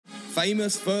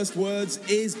Famous First Words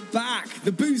is back.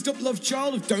 The boozed up love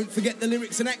child of Don't Forget the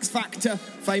Lyrics and X Factor.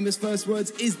 Famous First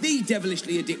Words is the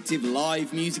devilishly addictive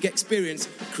live music experience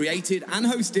created and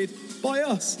hosted by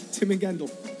us, Tim and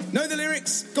Gendel. Know the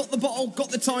lyrics, got the bottle,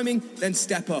 got the timing, then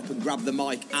step up and grab the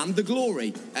mic and the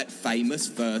glory at Famous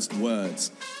First Words.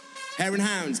 Hare and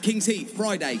Hounds, King's Heath,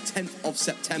 Friday, 10th of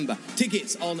September.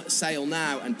 Tickets on sale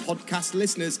now, and podcast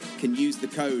listeners can use the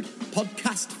code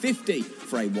PODCAST50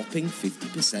 for a whopping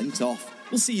 50% off.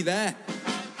 We'll see you there.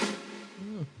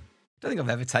 Don't think I've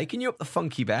ever taken you up the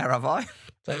Funky Bear, have I?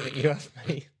 Don't think you have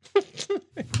me.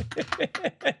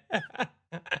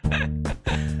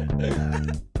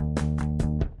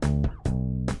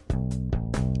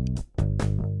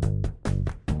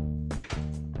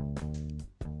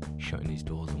 Shutting his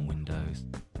doors and windows.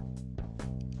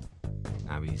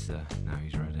 Now he's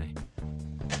ready.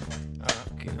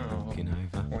 Looking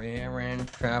over. We're in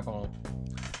trouble.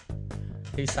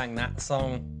 Who sang that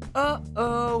song?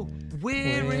 Uh-oh,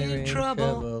 we're in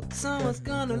trouble. Someone's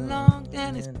gone along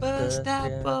and it's burst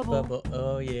out bubble.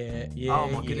 Oh yeah. Oh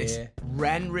my goodness.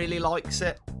 Ren really likes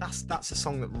it. That's a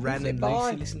song that Ren and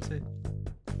Lucy listen to.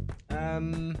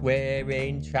 We're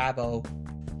in trouble.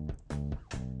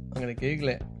 I'm gonna Google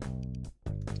it.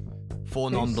 Four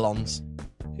non-blondes.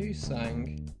 Who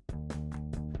sang?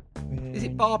 Is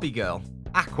it Barbie Girl?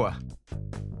 Aqua.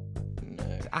 No.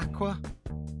 Is it Aqua?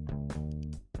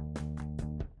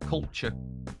 Culture.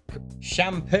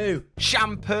 Shampoo.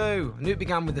 Shampoo. I knew it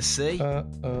began with a C.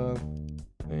 We're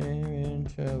in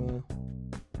trouble.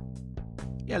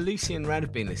 Yeah, Lucy and Ren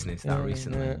have been listening to that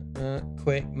recently.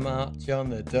 Quick march on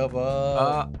the double.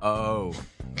 Uh-oh.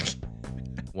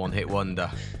 One hit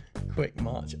wonder. Quick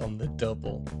march on the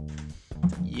double.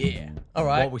 Yeah. All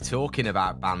right. While we're talking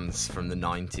about bands from the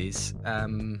 90s,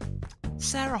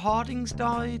 Sarah Harding's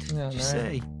died. Oh, Did you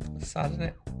see? Sad, isn't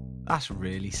it? That's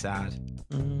really sad.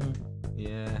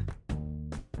 Yeah.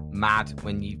 Mad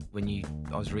when you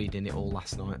I was reading it all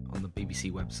last night on the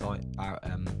BBC website about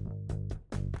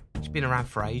she's been around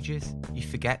for ages. You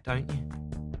forget, don't you?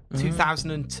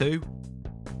 2002.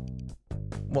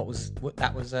 What was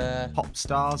that was Pop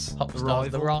Stars,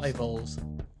 the Rivals.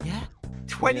 Yeah.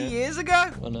 20 years ago.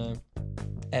 I know.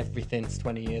 Everything's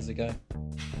 20 years ago.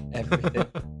 Everything.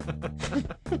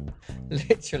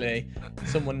 Literally,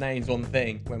 someone names one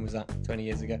thing. When was that? 20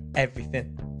 years ago.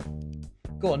 Everything.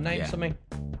 Go on, name something.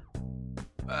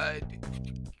 I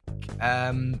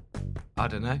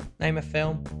don't know. Name a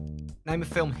film. Name a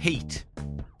film. Heat.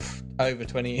 Over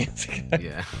 20 years ago.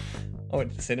 Yeah. I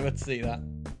went to the cinema to see that.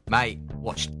 Mate,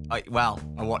 I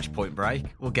watched Point Break.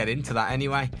 We'll get into that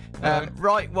anyway.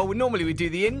 Right, well, normally we do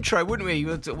the intro, wouldn't we?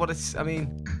 Shall we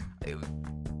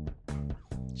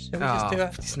just do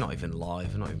it? It's not even live.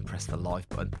 I've not even pressed the live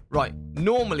button. Right,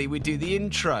 normally we do the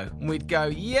intro, and we'd go,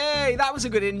 yay, that was a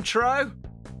good intro.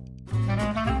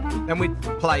 Then we'd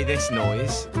play this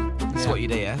noise. That's what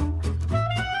you'd hear.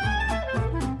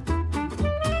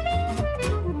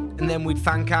 And then we'd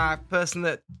thank our person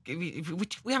that... We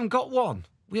haven't got one.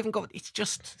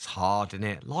 It's hard, isn't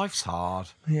it? Life's hard.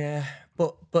 Yeah,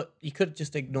 but you could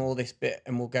just ignore this bit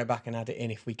and we'll go back and add it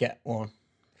in if we get one.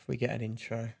 If we get an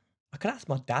intro. I could ask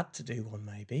my dad to do one,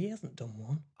 maybe. He hasn't done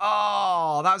one.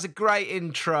 Oh, that was a great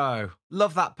intro.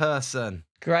 Love that person.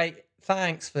 Great.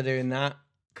 Thanks for doing that.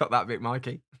 Cut that bit,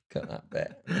 Mikey. Cut that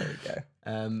bit. There we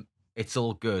go. It's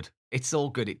all good. It's all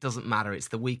good. It doesn't matter. It's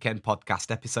the Weekend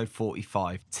Podcast, episode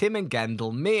 45. Tim and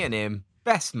Gendel, me and him,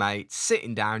 best mates,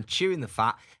 sitting down, chewing the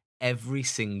fat every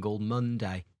single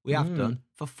Monday. We have done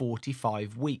for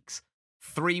 45 weeks.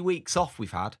 3 weeks off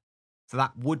we've had. So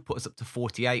that would put us up to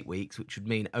 48 weeks, which would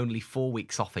mean only 4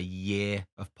 weeks off a year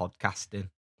of podcasting.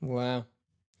 Wow.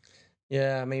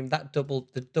 Yeah, I mean,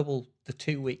 the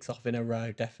 2 weeks off in a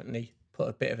row definitely put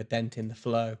a bit of a dent in the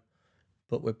flow.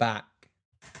 But we're back.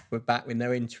 We're back with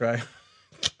no intro.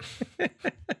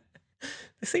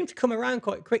 They seem to come around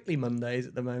quite quickly, Mondays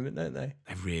at the moment, don't they?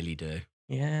 They really do.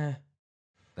 Yeah.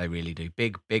 They really do.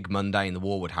 Big Monday in the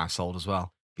Warwood household as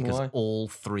well. Because Why? all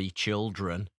 3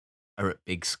 children are at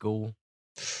big school.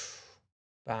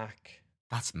 Back.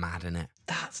 That's mad, isn't it?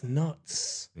 That's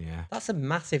nuts. Yeah. That's a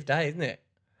massive day, isn't it?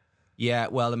 Yeah,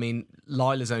 well, I mean,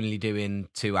 Lila's only doing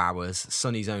 2 hours,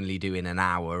 Sonny's only doing an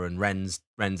hour, and Ren's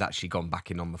actually gone back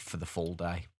in for the full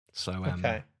day. So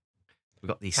Okay. we've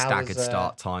got these staggered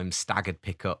start times, staggered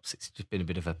pickups. It's just been a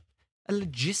bit of a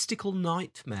logistical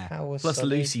nightmare. How was Plus Sonny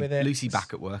Lucy with it? Lucy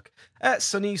back at work.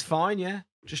 Sonny's fine, yeah.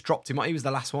 Just dropped him. He was the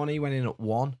last one. He went in at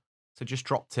 1, so just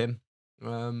dropped him.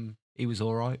 He was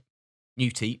all right.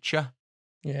 New teacher.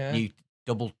 Yeah. New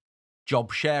double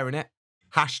job sharing it.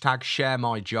 # share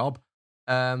my job.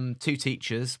 Two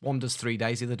teachers. One does 3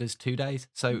 days, the other does 2 days.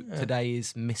 So today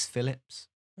is Miss Phillips.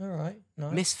 All right,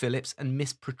 nice. Miss Phillips and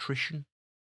Miss Patrician.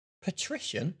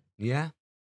 Patrician? Yeah.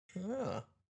 Ah,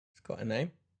 it's got a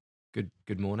name.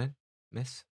 Good morning,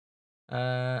 Miss.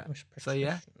 Miss So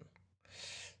yeah, Patrician.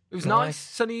 it was nice.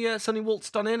 Sonny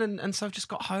waltzed on in, and so I've just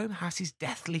got home. House is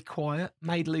deathly quiet.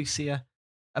 Made Lucy a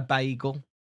bagel,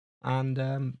 and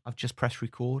I've just pressed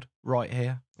record right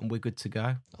here, and we're good to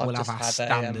go. We'll have our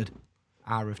standard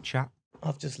hour of chat.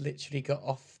 I've just literally got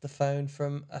off the phone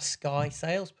from a Sky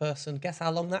salesperson. Guess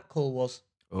how long that call was?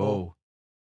 Oh.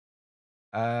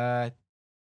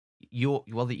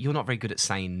 You're not very good at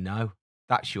saying no.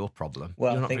 That's your problem.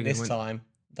 Well, I think this time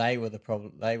they were the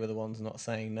problem. They were the ones not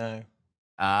saying no.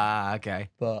 Ah, okay.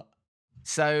 But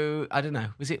so I don't know.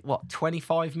 Was it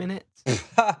 25 minutes?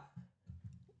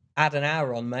 Add an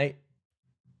hour on, mate.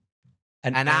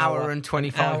 An hour and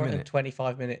 25 minutes. And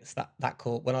 25 minutes. That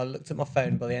call. When I looked at my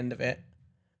phone by the end of it,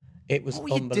 it was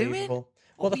unbelievable.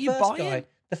 What were you buying?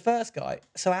 The first guy.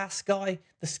 So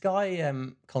the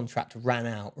Sky contract ran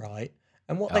out, right?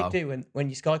 And what they do when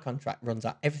your Sky contract runs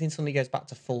out, everything suddenly goes back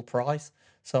to full price.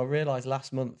 So I realised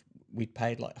last month we'd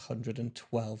paid like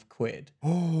 112 quid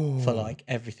for like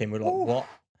everything. We're like, what?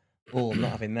 Oh, I'm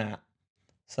not having that.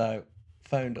 So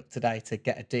phoned up today to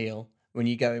get a deal. When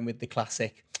you go in with the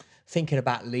classic, thinking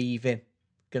about leaving,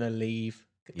 gonna leave.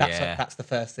 That's the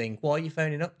first thing. Why are you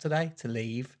phoning up today? To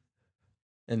leave.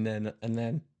 And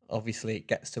then obviously it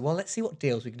gets to, well, let's see what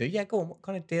deals we can do. Yeah, go on. What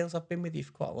kind of deals? I've been with you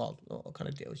for quite a while. What kind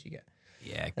of deals you get?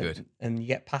 Yeah, good. And you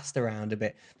get passed around a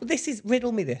bit. But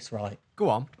riddle me this, right? Go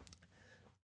on.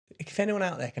 If anyone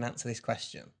out there can answer this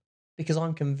question, because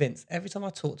I'm convinced every time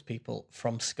I talk to people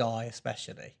from Sky,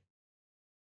 especially,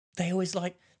 they're always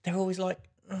like,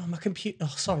 oh, my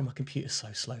computer's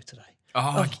so slow today.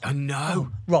 Oh, I know.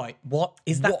 Oh, right. What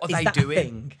is that? What are they doing?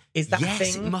 Thing? Is that yes,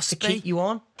 thing it must to be. keep you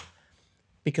on?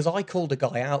 Because I called a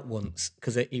guy out once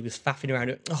because he was faffing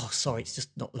around. Oh, sorry, it's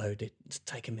just not loaded. Just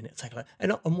take a minute.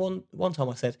 And one time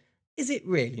I said, "Is it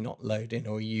really not loading,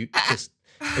 or do you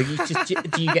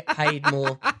get paid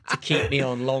more to keep me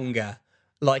on longer?"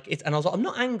 And I was like, "I'm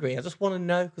not angry. I just want to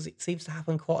know because it seems to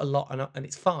happen quite a lot, and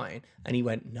it's fine." And he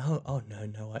went, "No,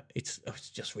 it's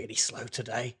just really slow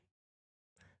today."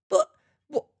 But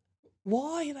what?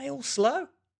 Why are they all slow?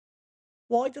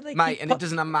 Why do they Mate, and it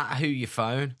doesn't matter who you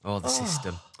phone or the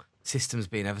system. System's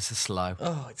been ever so slow.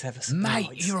 Oh, it's ever so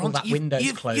Mate, you're on that Windows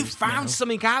closed. You've found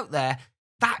something out there.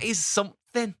 That is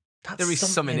something. There is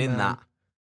something in that.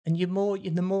 And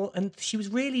and she was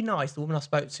really nice, the woman I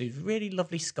spoke to, really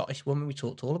lovely Scottish woman. We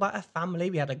talked all about her family.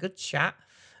 We had a good chat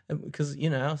because,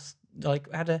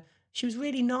 she was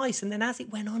really nice. And then as it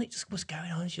went on, it just was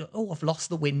going on. She was like, I've lost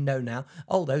the window now.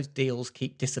 Oh, those deals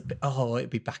keep disappearing. Oh, it'll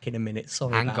be back in a minute.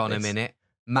 Sorry Hang on a minute.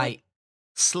 Mate,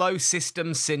 slow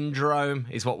system syndrome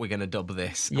is what we're going to dub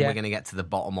this. And we're going to get to the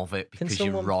bottom of it because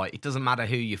you're right. It doesn't matter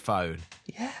who you phone.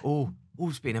 Yeah.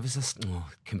 It's been ever so...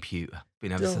 computer.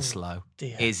 Been ever so slow.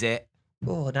 Dear. Is it?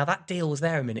 Oh, now that deal was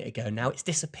there a minute ago. Now it's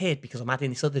disappeared because I'm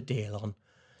adding this other deal on.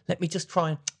 Let me just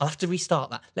try and... I'll have to restart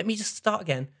that. Let me just start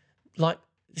again. Like,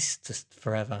 this is just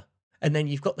forever. And then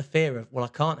you've got the fear of, well, I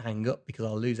can't hang up because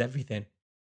I'll lose everything.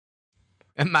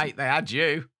 And mate, they had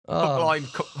you.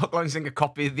 Hook, line, single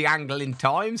copy of the Angling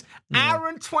Times. Hour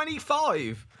and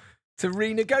 25 to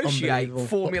renegotiate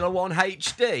Formula One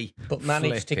HD. But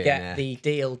managed to get the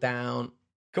deal down.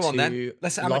 Come on then.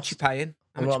 Let's how much you paying?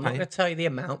 I'm not going to tell you the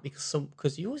amount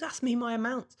because you always ask me my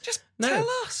amount. Just tell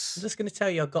us. I'm just going to tell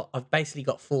you I've basically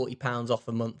got £40 off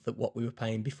a month at what we were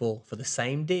paying before for the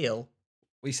same deal.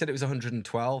 Well, you said it was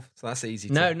 112, so that's easy.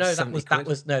 No,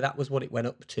 that was what it went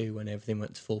up to when everything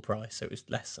went to full price. So it was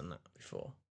less than that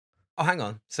before. Oh, hang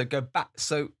on. So go back.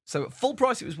 So at full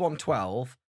price it was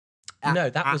 112.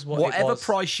 No, that was what it was. Whatever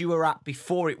price you were at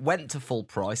before it went to full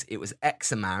price, it was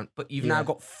X amount. But you've now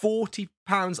got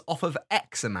 £40 off of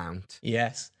X amount.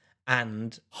 Yes,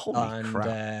 and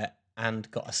crap. And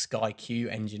got a Sky Q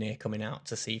engineer coming out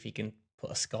to see if he can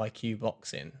put a Sky Q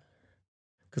box in.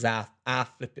 Because our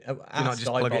not just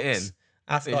plug it in.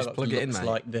 Our Sky box plug it in, mate.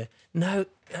 Like they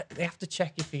have to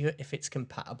check if it's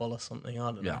compatible or something.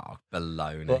 I don't know. Yeah,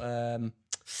 baloney. But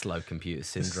slow computer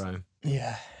syndrome.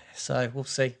 Yeah, so we'll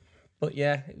see. But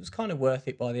yeah, it was kind of worth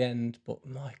it by the end. But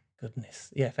my goodness,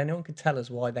 yeah. If anyone could tell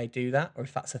us why they do that, or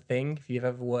if that's a thing, if you've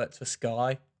ever worked for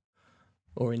Sky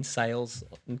or in sales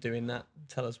and doing that,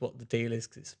 tell us what the deal is.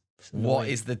 Because what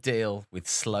is the deal with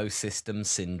slow system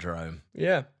syndrome?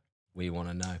 Yeah. We want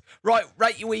to know. Right,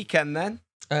 rate your weekend then.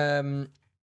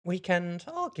 Weekend,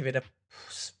 I'll give it a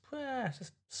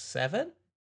 7.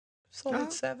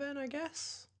 Solid 7, I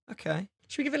guess. Okay.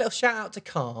 Should we give a little shout out to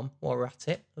Calm while we're at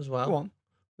it as well? Go on.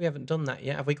 We haven't done that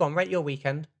yet. Have we gone? Rate your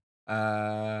weekend.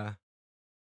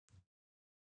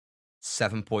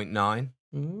 7.9.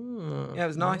 Yeah, it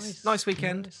was nice. Nice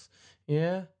weekend. Nice.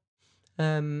 Yeah.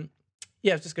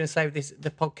 Yeah, I was just going to say with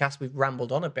the podcast, we've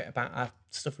rambled on a bit about our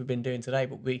stuff we've been doing today,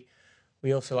 but we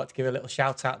also like to give a little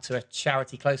shout out to a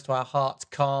charity close to our hearts,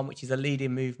 Calm, which is a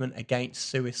leading movement against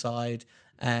suicide.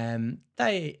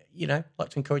 They, like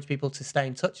to encourage people to stay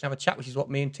in touch and have a chat, which is what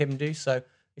me and Tim do. So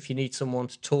if you need someone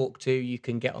to talk to, you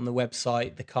can get on the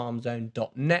website,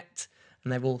 thecalmzone.net.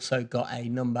 And they've also got a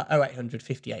number, 0800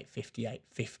 58 58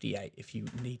 58, if you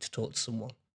need to talk to someone.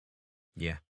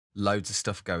 Yeah, loads of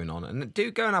stuff going on. And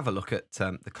do go and have a look at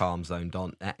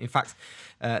thecalmzone.net. In fact,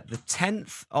 the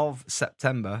 10th of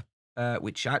September,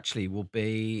 which actually will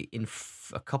be in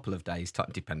a couple of days' time,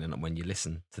 depending on when you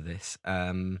listen to this,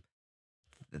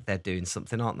 they're doing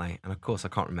something, aren't they? And of course, I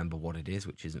can't remember what it is,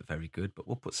 which isn't very good, but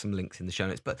we'll put some links in the show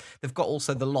notes. But they've got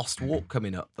also the Lost Walk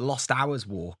coming up, the Lost Hours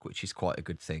Walk, which is quite a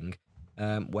good thing,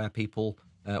 where people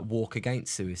walk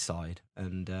against suicide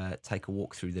and take a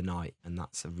walk through the night. And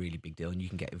that's a really big deal, and you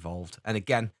can get involved. And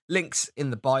again, links in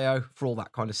the bio for all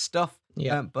that kind of stuff.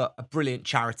 Yeah. But a brilliant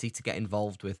charity to get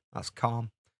involved with. That's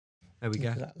Calm. There we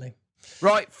go. Exactly.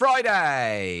 Right,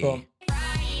 Friday. Go on. Friday.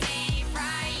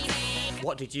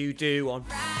 What did you do on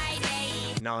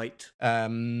Friday night?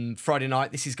 Friday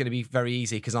night, this is going to be very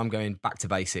easy because I'm going back to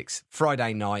basics.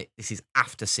 Friday night, this is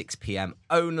after 6 p.m.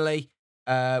 only.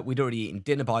 We'd already eaten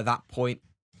dinner by that point.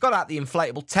 Got out the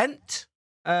inflatable tent.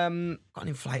 Got an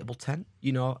inflatable tent.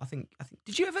 I think.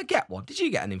 Did you ever get one? Did you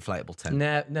get an inflatable tent?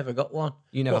 Never got one.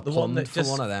 You never the plumbed for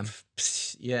one of them?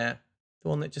 Yeah. The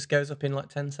one that just goes up in like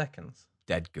 10 seconds.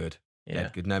 Dead good. Yeah.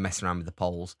 Dead good. No messing around with the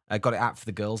poles. Got it out for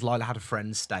the girls. Lila had a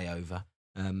friend stay over.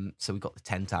 So we got the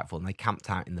tent out for them. They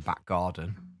camped out in the back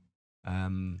garden.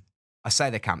 I say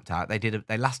they camped out.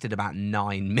 They lasted about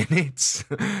 9 minutes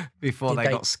before they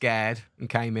got scared and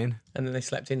came in. And then they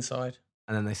slept inside.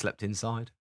 And then they slept inside.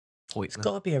 It's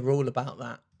got to be a rule about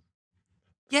that.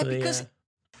 Yeah, because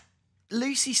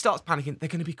Lucy starts panicking. They're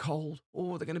going to be cold,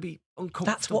 or they're going to be uncomfortable.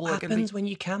 That's what happens when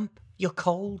you camp. You're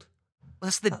cold.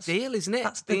 That's the deal, isn't it?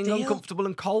 That's the being deal. Uncomfortable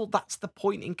and cold. That's the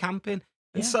point in camping.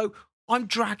 And so I'm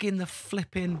dragging the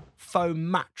flipping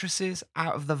foam mattresses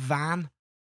out of the van.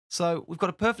 So we've got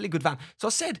a perfectly good van. So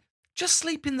I said, just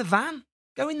sleep in the van.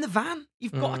 Go in the van.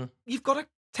 You've got a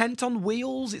tent on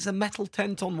wheels. It's a metal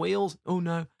tent on wheels. Oh,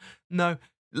 no. Do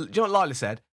you know what Lila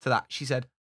said to that? She said,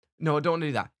 no, I don't want to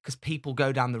do that because people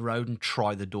go down the road and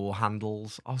try the door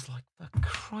handles. I was like, for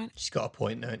crying. She's got a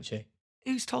point, don't she?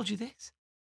 Who's told you this?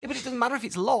 Yeah, but it doesn't matter if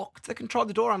it's locked. They can try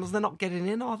the door handles. They're not getting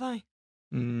in, are they?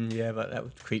 Yeah, but that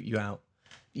would creep you out.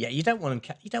 Yeah, you don't want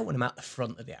them. You don't want them out the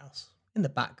front of the house. In the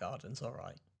back garden's all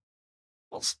right.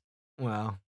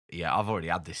 Well, yeah, I've already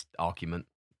had this argument.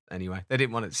 Anyway, they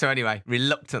didn't want it. So anyway,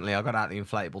 reluctantly, I got out the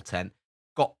inflatable tent,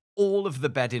 got all of the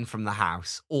bedding from the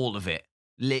house, all of it,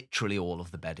 literally all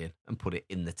of the bedding, and put it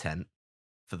in the tent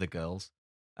for the girls.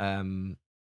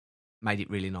 Made it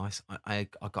really nice. I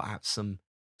got out some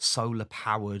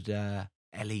solar-powered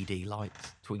LED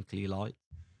lights, twinkly lights.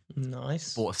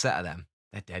 Nice. Bought a set of them.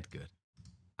 They're dead good.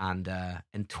 And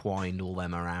entwined all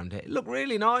them around it. It looked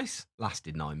really nice.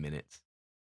 Lasted 9 minutes.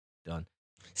 Done.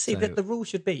 See, So- but the rule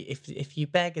should be if you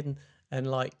beg and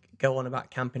like go on about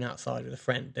camping outside with a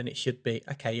friend, then it should be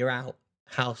okay. You're out.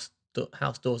 House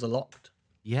doors are locked.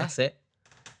 Yeah. That's it.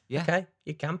 Yeah. Okay,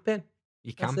 you're camping.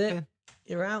 You That's camping. it.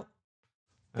 You're out.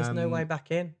 There's no way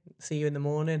back in. See you in the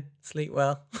morning. Sleep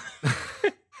well.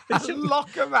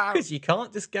 Lock them out. Because you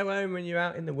can't just go home when you're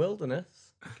out in the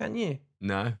wilderness, can you?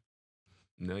 No,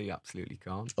 you absolutely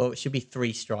can't. Or it should be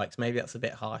 3 strikes. Maybe that's a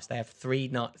bit harsh. They have 3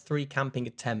 camping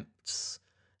attempts.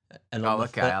 And Oh,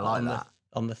 okay, I like that.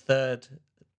 On the third,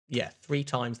 3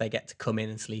 times they get to come in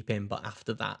and sleep in, but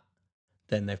after that,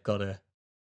 then they've got to.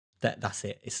 That's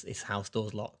it. It's house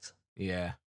doors locked.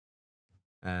 Yeah.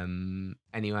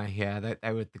 Anyway, yeah,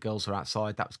 the girls were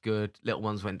outside. That was good. Little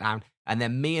ones went down, and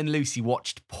then me and Lucy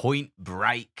watched Point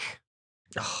Break.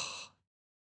 Oh,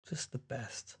 just the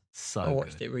best. So I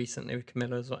watched good. it recently with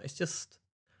Camilla as well. It's just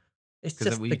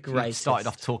the We greatest. started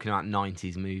off talking about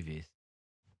 90s movies.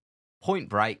 Point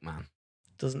Break, man.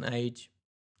 Doesn't age.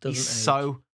 He's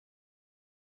so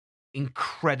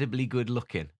incredibly good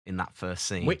looking in that first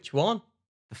scene. Which one?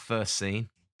 The first scene.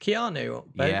 Keanu,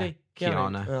 Yeah, baby.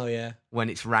 Keanu. Oh yeah, When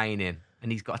it's raining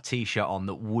and he's got a t-shirt on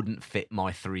that wouldn't fit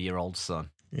my 3-year-old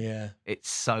son. yeah. It's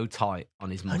so tight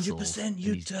on his muscles. 100% and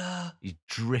Utah. He's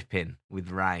dripping with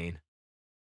rain.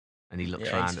 And he looks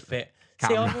Yeah, around he's at fit. the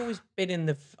See, camera. I've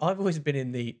always been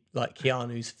in the like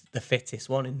Keanu's the fittest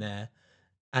one in there,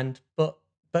 but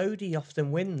Bodie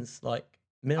often wins. Like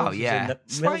Mills was yeah. in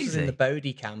the Mills was in the Swayze.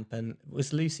 Bodie camp, and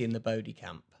was Lucy in the Bodie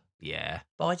camp. Yeah.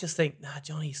 But I just think, nah,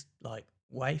 Johnny's like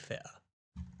way fitter.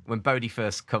 When Bodie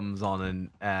first comes on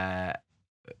and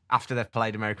after they've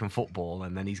played American football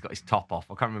and then he's got his top off,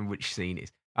 I can't remember which scene it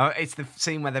is. Oh, it's the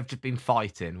scene where they've just been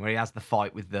fighting, where he has the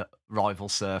fight with the rival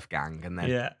surf gang, and then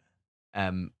Yeah.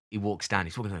 he walks down.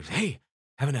 He's walking down. He goes, "Hey,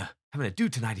 having a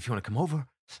dude tonight. If you want to come over."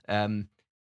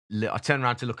 I turned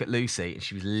around to look at Lucy, and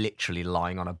she was literally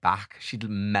lying on her back. She'd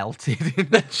melted in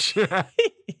the chair.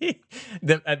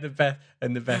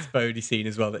 the best Bodie scene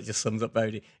as well that just sums up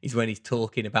Bodie is when he's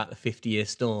talking about the 50-year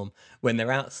storm when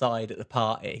they're outside at the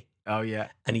party. Oh yeah,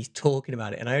 And he's talking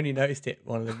about it, and I only noticed it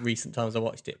one of the recent times I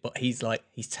watched it. But he's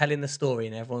telling the story,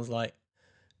 and everyone's like,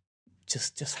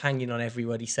 just hanging on every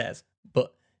word he says.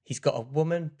 But he's got a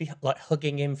woman like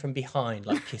hugging him from behind,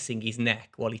 like kissing his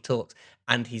neck while he talks,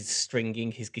 and he's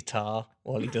stringing his guitar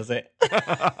while he does it.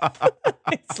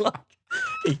 It's like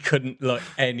he couldn't like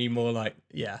any more like,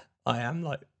 yeah, I am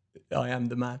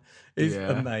the man. It's Yeah.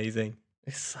 amazing.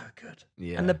 It's so good.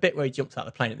 Yeah. And the bit where he jumps out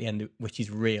of the plane at the end, which is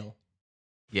real.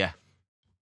 yeah.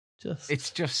 Just It's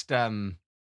just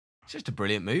a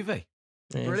brilliant movie.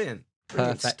 It is. Brilliant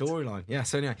Perfect. storyline. Yeah.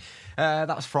 So anyway,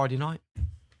 that was Friday night.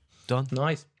 Done.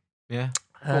 Nice. Yeah.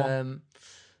 Go on.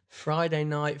 Friday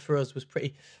night for us was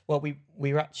pretty well. We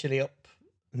were actually up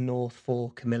north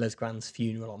for Camilla's grand's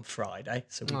funeral on Friday,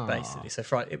 so we Aw. basically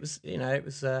Friday. It was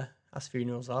as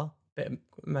funerals are, a bit of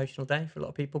emotional day for a lot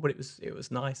of people, but it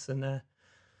was nice, and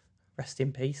rest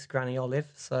in peace, Granny Olive.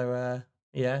 So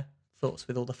yeah, thoughts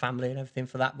with all the family and everything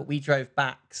for that. But we drove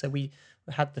back, so we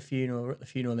had the funeral, were at the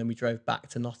funeral, and then we drove back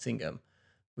to Nottingham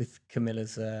with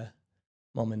Camilla's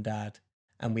mom and dad,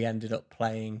 and we ended up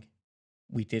playing.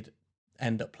 We did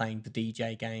end up playing the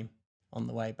DJ game on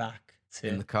the way back to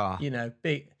In the car. been a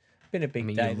big I day.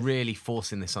 mean, you're really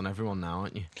forcing this on everyone now,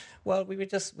 aren't you? Well, we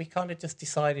kind of just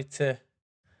decided to,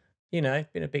 been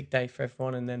a big day for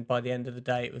everyone, and then by the end of the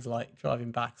day, it was like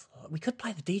driving back. We could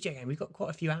play the DJ game. We've got quite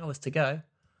a few hours to go,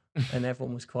 and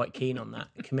everyone was quite keen on that.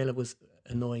 Camilla was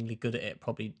annoyingly good at it,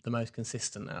 probably the most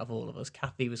consistent out of all of us.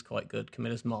 Kathy was quite good.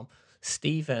 Camilla's mom,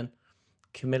 Stephen,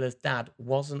 Camilla's dad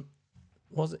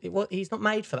he's not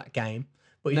made for that game,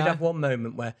 but you did No. have one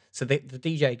moment where the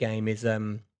DJ game is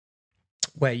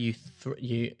where we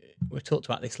talked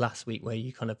about this last week, where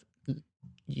you kind of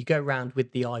you go around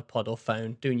with the iPod or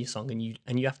phone doing your song,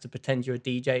 and you have to pretend you're a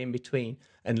DJ in between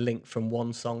and link from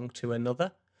one song to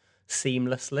another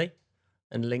seamlessly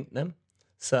and link them.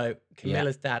 So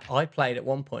Camilla's dad, I played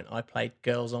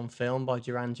Girls on Film by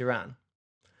Duran Duran,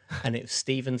 and it was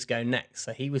Stephen's go next.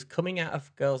 So he was coming out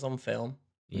of Girls on Film,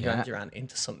 Duran Duran,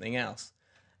 into something else.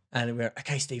 And we were,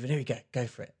 okay, Stephen, here we go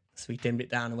for it. So we dimmed it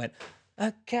down and went,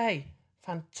 okay,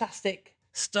 fantastic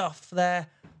stuff there.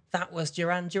 That was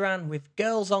Duran Duran with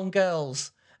Girls on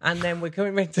Girls. And then we're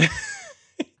coming into...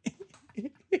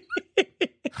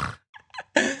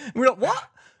 we're like, what?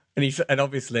 And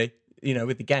obviously,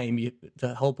 with the game,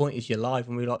 the whole point is you're live,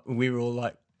 and we were all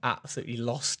like absolutely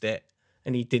lost it.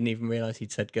 And he didn't even realise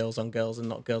he'd said Girls on Girls and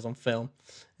not Girls on Film.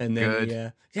 And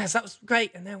then, yes, that was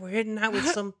great. And then we're in now with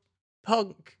some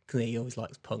punk. Because he always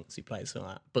likes punks, he plays some of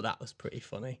that. But that was pretty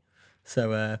funny.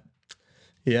 So,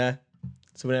 yeah.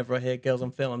 So whenever I hear Girls on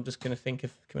Film, I'm just going to think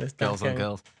of Camilla's dad Girls on going,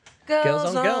 girls.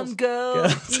 Girls on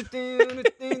girls.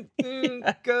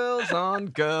 Girls on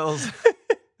girls.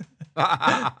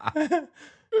 That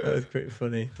was pretty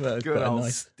funny. That was Good quite old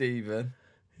nice. Stephen.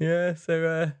 Yeah,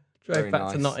 so drove Very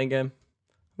back to nice. Nottingham.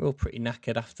 We were all pretty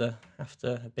knackered after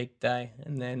a big day,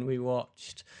 and then we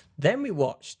watched the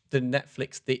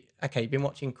Netflix. You've been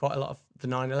watching quite a lot of the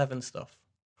 9/11 stuff.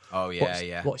 Oh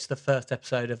yeah, Watched the first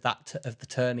episode of of the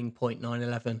Turning Point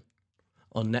 9/11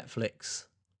 on Netflix,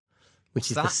 which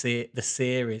What's is the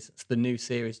series. It's the new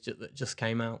series that just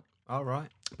came out. All right.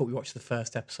 But we watched the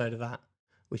first episode of that,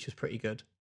 which was pretty good.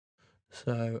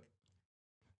 So,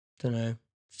 don't know.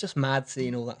 It's just mad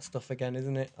seeing all that stuff again,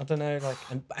 isn't it? I don't know,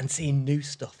 and seeing new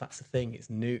stuff. That's the thing. It's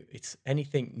new. It's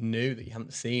anything new that you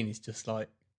haven't seen is just like,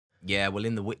 Yeah, well,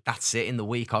 in the week, that's it. In the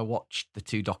week, I watched the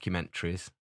two documentaries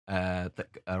that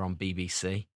are on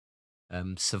BBC,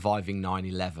 Surviving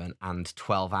 9/11 and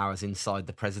 12 Hours Inside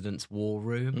the President's War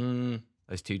Room.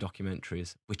 Those two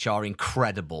documentaries, which are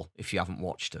incredible. If you haven't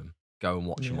watched them, go and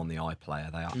watch them on the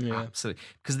iPlayer. They are absolutely,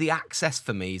 because the Access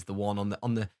for me is the one on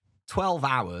the 12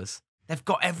 Hours. They've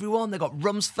got everyone. They've got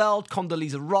Rumsfeld,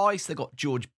 Condoleezza Rice. They've got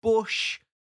George Bush,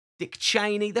 Dick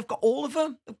Cheney. They've got all of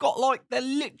them. They've got they're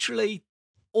literally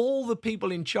all the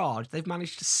people in charge. They've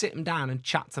managed to sit them down and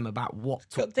chat to them about what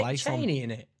it's got took Dick place. Cheney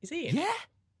in it. Is he in it?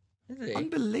 Yeah, Is he?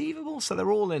 unbelievable. So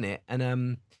they're all in it,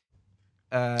 and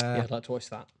Yeah, I'd like to watch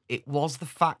that. It was the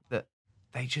fact that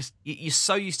you're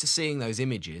so used to seeing those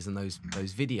images and those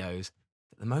videos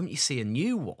that the moment you see a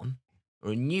new one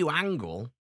or a new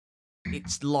angle,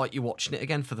 it's like you're watching it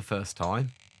again for the first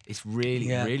time. It's really,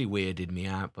 really weirded me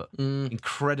out, but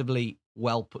incredibly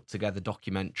well put together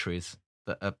documentaries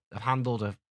that have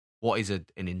handled what is an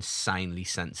insanely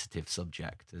sensitive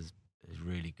subject is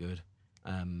really good.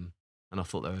 And I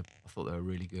thought they were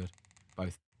really good,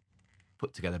 both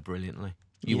put together brilliantly.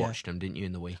 You watched them, didn't you,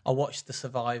 in the week? I watched the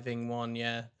surviving one,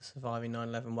 the surviving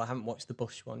 9/11. Well, I haven't watched the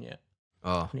Bush one yet.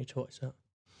 Oh, I need to watch that.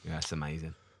 yeah, it's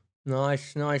amazing.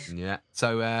 Nice. Yeah.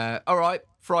 So, all right,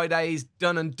 Friday's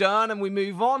done, and we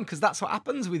move on because that's what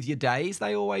happens with your days.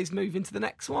 They always move into the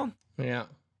next one. Yeah.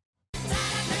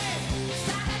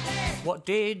 What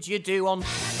did you do on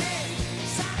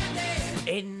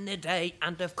in the day?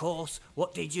 And of course,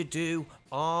 what did you do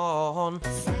on?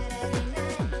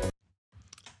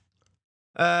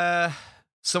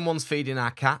 Someone's feeding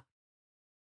our cat.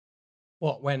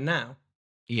 What? When now?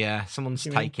 Yeah, someone's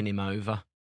What do you taking him over.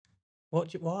 Why? What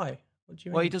do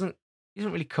you mean? Well, he doesn't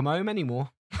really come home anymore.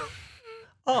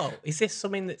 Oh, is this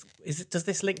something does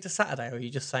this link to Saturday, or are you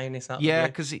just saying this out? Yeah,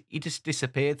 because he just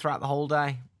disappeared throughout the whole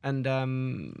day,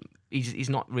 and he's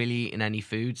not really eaten any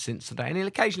food since today. And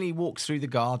he walks through the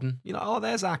garden. You know, oh,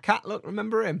 there's our cat. Look,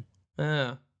 remember him?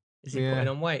 Ah, is he putting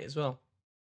on weight as well?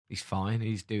 He's fine.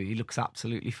 He looks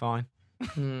absolutely fine.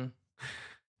 Hmm.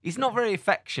 He's not very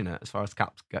affectionate as far as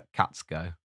cats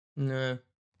go. No.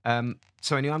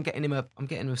 So anyway, I'm getting him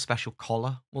a special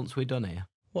collar once we're done here.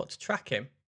 What, to track him?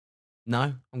 No,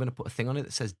 I'm going to put a thing on it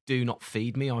that says "Do not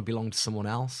feed me. I belong to someone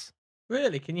else."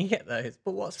 Really? Can you get those?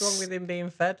 But what's wrong with him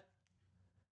being fed?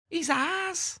 He's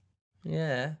ours.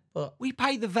 Yeah, but We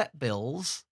pay the vet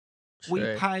bills. True.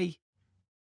 We pay.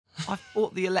 I've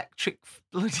bought the electric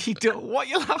bloody door. What are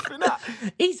you laughing at?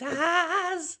 He's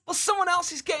ours. Well, someone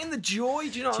else is getting the joy.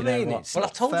 Do you know what I mean? It's Well, I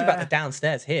not told you about fair. the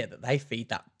downstairs here that they feed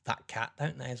that cat,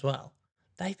 don't they, as well?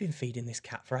 They've been feeding this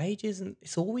cat for ages, and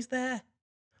it's always there.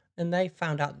 And they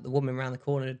found out that the woman around the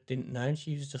corner didn't know, and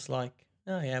she was just like,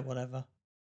 "Oh yeah, whatever."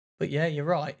 But yeah, you're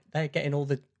right. They're getting all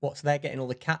the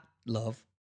cat love.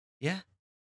 Yeah.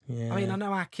 Yeah. I mean, I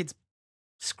know our kids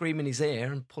scream in his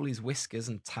ear and pull his whiskers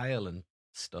and tail and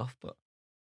stuff, but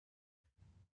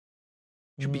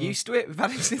should be used to it. We've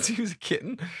had him since he was a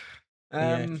kitten.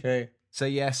 Yeah, true.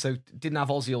 So didn't have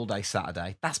Aussie all day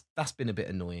Saturday. That's been a bit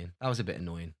annoying. That was a bit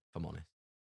annoying, if I'm honest.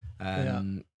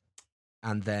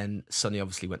 And then Sonny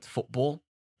obviously went to football.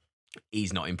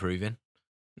 He's not improving.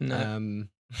 No.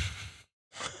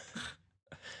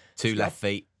 Two left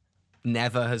feet.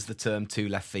 Never has the term two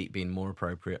left feet been more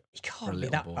appropriate. He for a can't be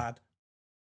little that boy. bad.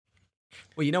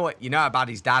 Well, you know what? You know how bad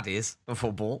his dad is for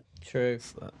football. True.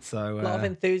 So A lot of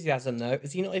enthusiasm, though.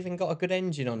 Has he not even got a good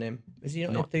engine on him? Is he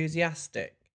not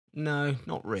enthusiastic? no,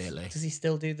 not really. Does he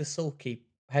still do the sulky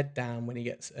head down when he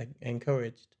gets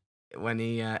encouraged? When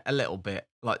he a little bit,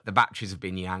 like the batteries have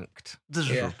been yanked.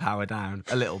 Yeah. Power down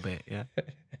a little bit, yeah.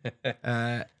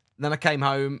 Then I came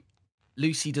home.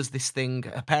 Lucy does this thing.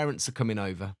 Her parents are coming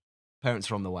over. Parents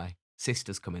are on the way.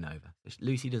 Sister's coming over.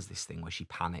 Lucy does this thing where she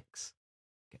panics.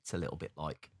 Gets a little bit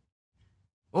like,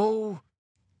 oh,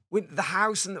 we're at the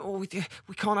house and we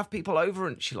can't have people over.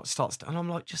 And she like starts to, and I'm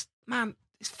like, just, man,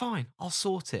 it's fine. I'll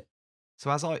sort it. So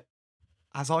as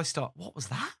I start, what was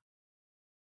that?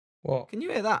 What? Can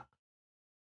you hear that?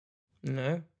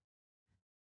 No.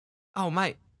 Oh,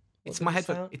 mate, What it's did my it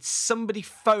headphone. sound? It's somebody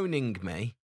phoning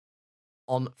me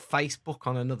on Facebook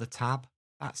on another tab.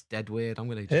 That's dead weird. I'm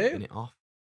going to just Who? spin it off.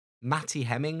 Matty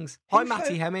Hemmings. Who Hi,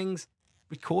 Matty Hemmings.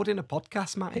 Recording a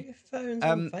podcast, Matty. Your phone's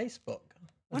on Facebook.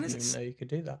 I when didn't is even know you could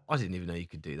do that. I didn't even know you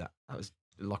could do that. That was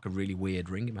like a really weird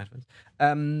ring in my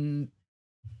headphones.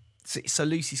 So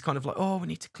Lucy's kind of like, oh, we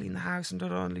need to clean the house and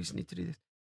Lucy need to do this.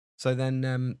 So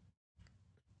then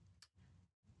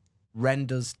Ren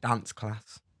does dance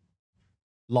class.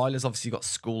 Lila's obviously got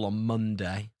school on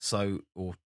Monday,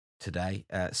 or today.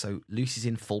 So Lucy's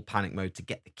in full panic mode to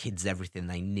get the kids everything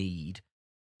they need.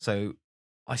 So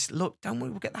I said, look, don't worry,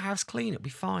 we'll get the house clean. It'll be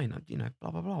fine.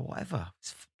 Blah, blah, blah, whatever.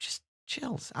 Just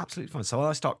chill. It's absolutely fine. So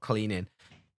I start cleaning.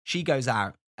 She goes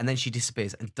out and then she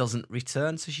disappears and doesn't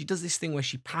return. So she does this thing where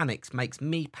she panics, makes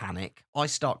me panic. I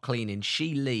start cleaning.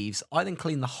 She leaves. I then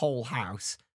clean the whole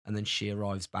house and then she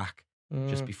arrives back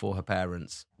just before her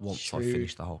parents once I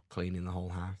finish cleaning the whole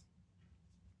house.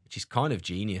 Which is kind of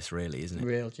genius, really, isn't it?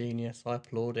 Real genius. I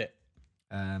applaud it.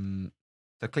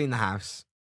 So clean the house.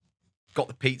 Got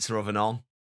the pizza oven on,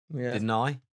 Yeah. didn't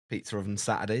I? Pizza oven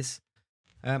Saturdays.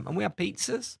 And we had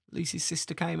pizzas. Lucy's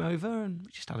sister came over and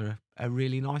we just had a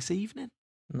really nice evening.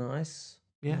 Nice.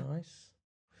 Yeah. Nice.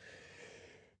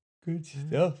 Good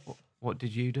stuff. What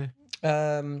did you do?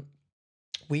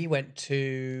 We went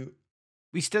to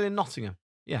We still in Nottingham?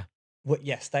 Yeah.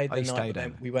 stayed Oh, the you night, stayed but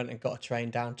then over. we went and got a train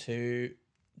down to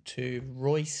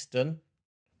Royston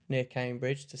near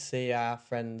Cambridge to see our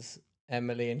friends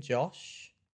Emily and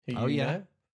Josh, who Oh, yeah.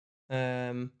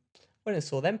 know. Went and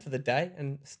saw them for the day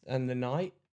and the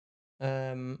night.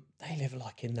 They live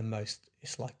like in the most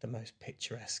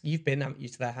picturesque. You've been, haven't you,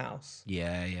 to their house?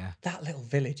 Yeah, yeah. That little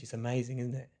village is amazing,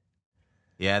 isn't it?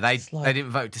 Yeah, It's they didn't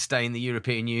vote to stay in the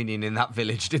European Union in that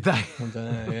village, did they? I don't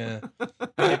know,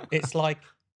 yeah. It's like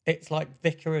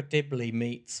Vicar of Dibley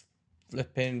meets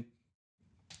flipping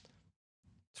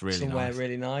It's really somewhere nice.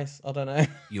 really nice. I don't know.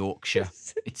 Yorkshire.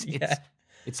 Yeah.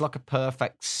 It's like a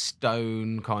perfect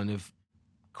stone kind of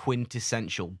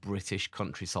quintessential British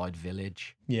countryside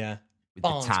village Yeah. with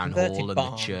Barns, the town converted hall and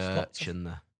barns, the lots church of and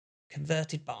the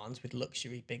converted barns with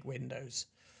luxury big windows.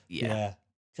 yeah,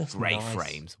 Just grey nice.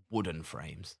 frames, wooden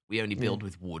frames. We only build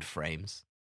with wood frames.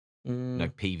 Mm, No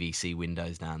PVC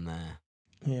windows down there.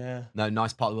 yeah. No,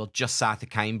 nice part of the world, just south of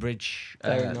Cambridge,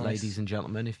 Very nice. ladies and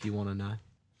gentlemen, if you want to know.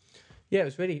 Yeah, it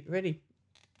was really, really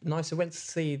nice. I went to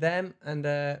see them, and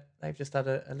they've just had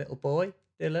a little boy,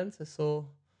 Dylan. So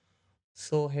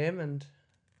saw him and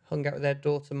hung out with their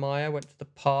daughter Maya. Went to the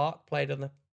park, played on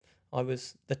the. I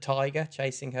was the tiger,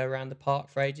 chasing her around the park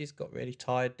for ages. Got really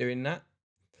tired doing that.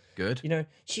 Good. You know,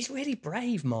 she's really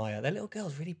brave, Maya. That little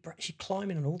girl's really brave. She's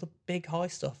climbing on all the big high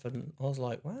stuff, and I was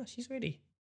like, wow, she's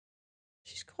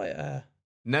quite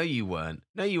No, you weren't.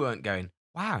 No, you weren't going,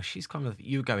 wow, she's kind of,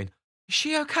 you were going, is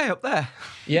she okay up there?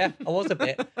 Yeah, I was a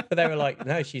bit, but they were like,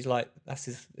 no, she's like, this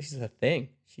is her thing.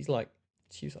 She's like,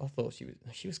 I thought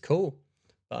she was cool,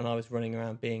 and I was running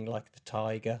around being like the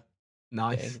tiger,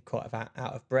 Nice. getting quite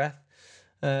out of breath.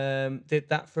 Did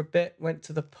that for a bit. Went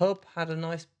to the pub, had a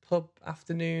nice pub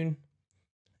afternoon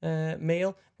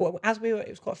meal. Well, it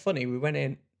was quite funny. We went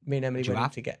in. Me and Emily What'd you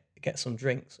went in have? to get some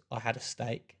drinks. I had a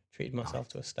steak. Treated myself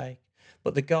to a steak.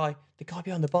 But the guy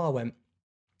behind the bar went.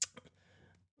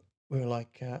 We were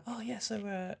like, oh yeah,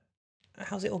 so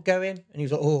how's it all going? And he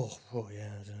was like, oh yeah,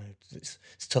 I don't know. It's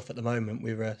tough at the moment.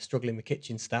 We're struggling with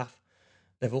kitchen staff.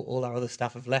 All our other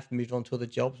staff have left and moved on to other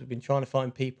jobs. We've been trying to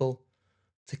find people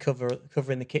to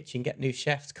cover in the kitchen, get new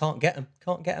chefs. Can't get them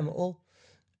at all.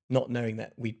 Not knowing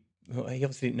that he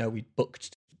obviously didn't know we'd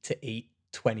booked to eat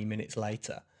 20 minutes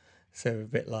later. So we're a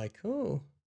bit like, oh,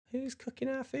 who's cooking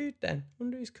our food then?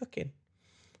 Wonder who's cooking.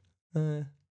 Is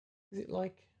it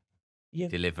like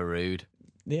Deliveroo.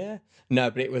 Yeah. No,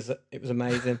 but it was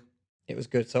amazing. It was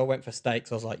good. So I went for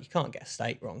steaks. I was like, you can't get a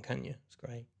steak wrong, can you? It's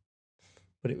great.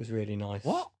 But it was really nice.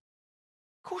 What?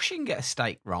 Of course you can get a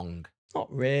steak wrong.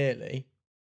 Not really.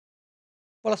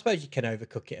 Well, I suppose you can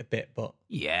overcook it a bit, but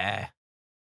Yeah.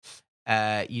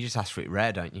 You just ask for it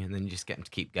rare, don't you? And then you just get them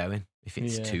to keep going if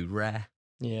it's Yeah. too rare.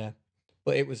 yeah.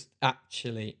 But it was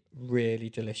actually really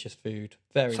delicious food.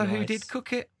 Very So nice. who did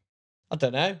cook it? I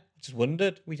don't know. I just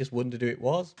wondered. We just wondered who it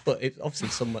was. But it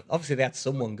obviously they had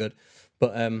someone good.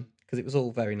 But because it was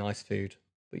all very nice food.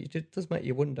 But it does make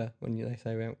you wonder when they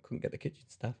say we couldn't get the kitchen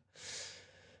staff.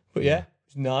 But yeah, it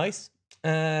was nice.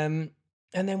 And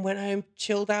then went home,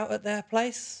 chilled out at their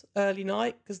place early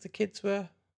night because the kids were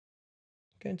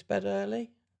going to bed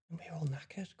early. And we were all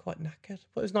knackered, quite knackered.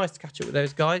 But it was nice to catch up with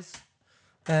those guys.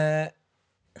 And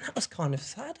that was kind of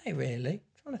Saturday, really.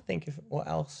 I'm trying to think of what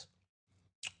else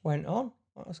went on.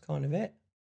 That was kind of it.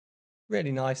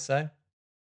 Really nice, though.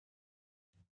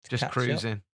 Just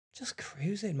cruising. Just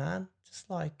cruising, man. Just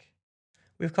like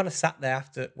we've kind of sat there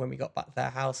after when we got back to their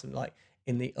house and like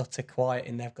in the utter quiet,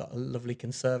 and they've got a lovely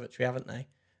conservatory, haven't they?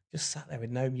 Just sat there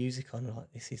with no music on,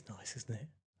 like this is nice, isn't it?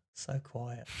 So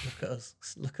quiet. Look at us.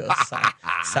 Look at us.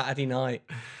 Saturday night.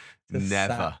 Just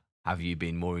Never sat. have you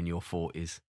been more in your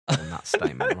 40s than that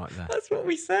statement right there. That's what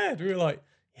we said. We were like,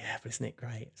 yeah, but isn't it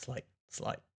great? It's like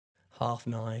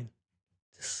 9:30,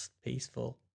 just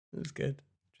peaceful. It was good.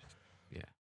 Yeah,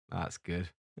 that's good.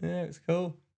 Yeah, it was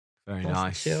cool. Very Nice and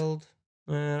nice. chilled.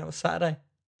 That was Saturday.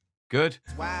 Good.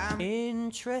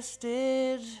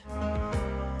 Interested?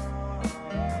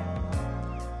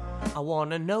 I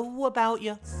wanna know about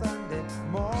you. Sunday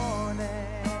morning,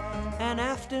 an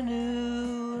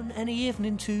afternoon, and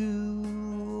evening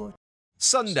too.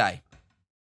 Sunday,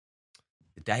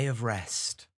 the day of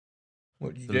rest.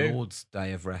 What did you The do? Lord's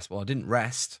day of rest. Well, I didn't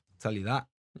rest, I'll tell you that.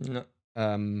 No.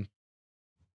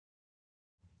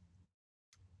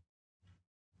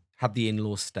 Had the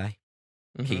in-laws stay.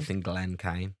 Mhm. Keith and Glenn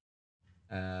came.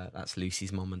 That's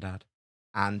Lucy's mum and dad.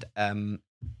 And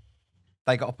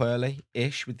they got up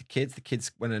early-ish with the kids. The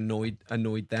kids went and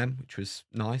annoyed them, which was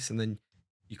nice. And then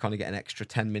you kind of get an extra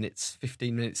 10 minutes,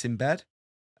 15 minutes in bed.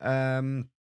 And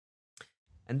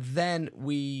then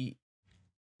we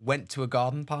went to a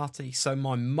garden party. So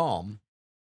my mom,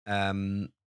 my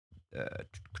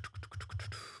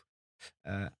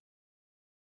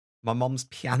mom's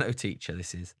piano teacher,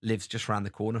 lives just around the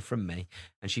corner from me.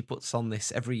 And she puts on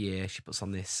this every year. She puts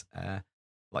on this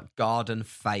like garden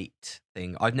fete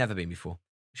thing. I've never been before.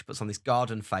 She puts on this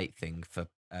garden fete thing for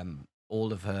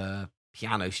all of her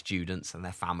piano students and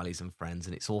their families and friends.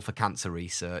 And it's all for cancer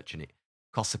research. And it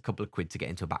costs a couple of quid to get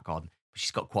into a back garden. But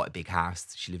she's got quite a big house.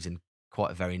 She lives in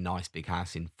quite a very nice big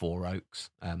house in Four Oaks,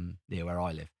 near where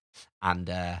I live. And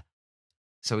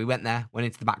so we went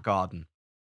into the back garden,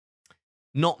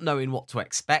 not knowing what to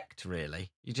expect,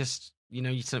 really. You just, feel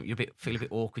a bit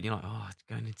awkward. You're like, oh,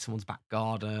 going into someone's back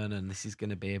garden and this is going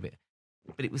to be a bit...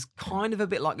 But it was kind of a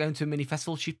bit like going to a mini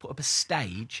festival. She'd put up a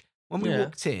stage. When we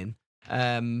walked in,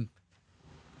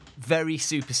 Very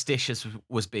Superstitious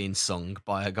was being sung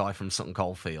by a guy from Sutton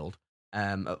Coldfield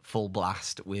at full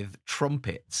blast with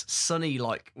trumpets. Sonny,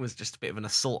 was just a bit of an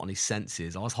assault on his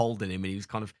senses. I was holding him and he was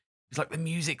like, the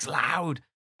music's loud.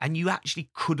 And you actually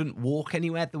couldn't walk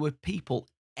anywhere. There were people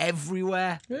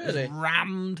everywhere. Really? It was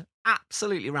rammed,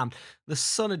 absolutely rammed. The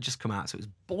sun had just come out, so it was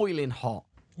boiling hot.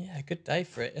 Yeah, good day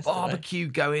for it yesterday. Barbecue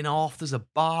going off. There's a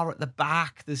bar at the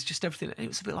back. There's just everything. And it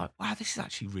was a bit like, wow, this is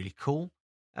actually really cool.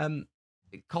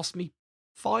 It cost me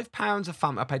 £5 a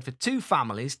family. I paid for 2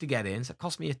 families to get in, so it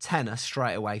cost me a tenner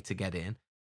straight away to get in.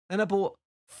 Then I bought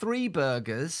 3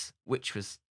 burgers,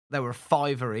 they were a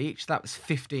 £5 each. That was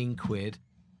 15 quid.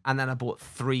 And then I bought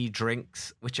 3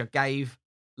 drinks, which I gave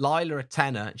Lila a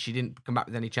tenner, and she didn't come back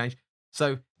with any change.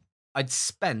 So I'd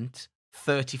spent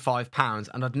 £35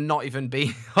 and I'd not even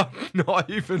been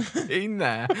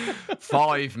there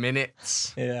 5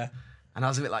 minutes. Yeah. And I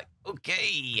was a bit like,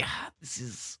 okay, this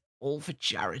is all for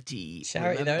charity.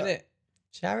 Charity, don't it?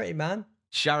 Charity, man.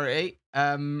 Charity.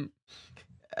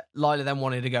 Lila then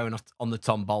wanted to go on the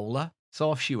tombola. So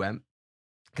off she went.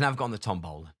 Can I have got on the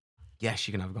tombola? Yes,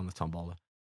 you can have got on the tombola.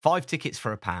 5 tickets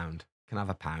for £1. Can I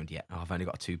have £1 yet? Oh, I've only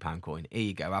got a £2 coin. Here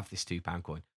you go, have this £2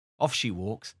 coin. Off she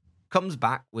walks, comes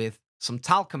back with some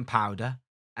talcum powder,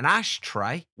 an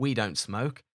ashtray, we don't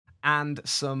smoke, and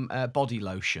some body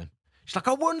lotion. She's like,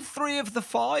 I won 3 of the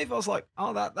 5. I was like,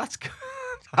 oh, that's good.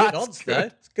 Good odds, though.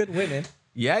 It's good winning.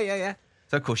 Yeah.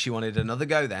 So, of course, she wanted another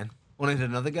go then. Oh,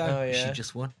 yeah. She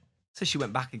just won. So she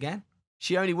went back again.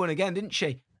 She only won again, didn't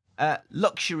she?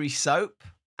 Luxury soap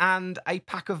and a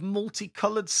pack of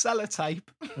multicoloured sellotape.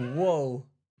 Whoa.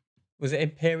 Was it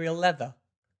Imperial leather?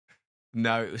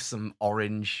 No, it was some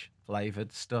orange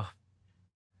flavoured stuff.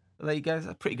 Well, there you go. It's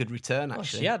a pretty good return,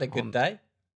 actually. She had a good day.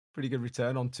 Pretty good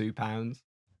return on £2.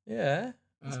 Yeah,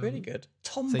 that's really good.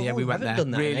 Tombola. So, yeah, we went I haven't there.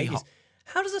 done that Really in ages. hot.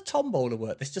 How does a tombola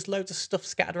work? There's just loads of stuff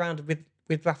scattered around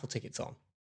with raffle tickets on.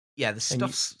 Yeah, the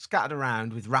stuff's scattered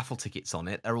around with raffle tickets on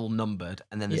it. They're all numbered,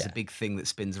 and then there's a big thing that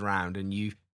spins around, and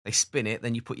they spin it.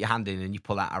 Then you put your hand in, and you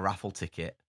pull out a raffle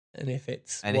ticket. And if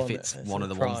it's one of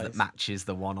the ones that matches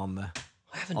the one on the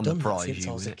I haven't on done the prize, that since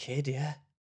I was a win it. kid.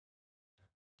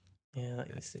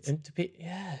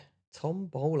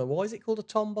 Tombola. Why is it called a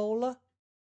tombola?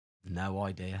 No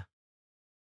idea.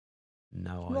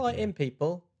 Write in,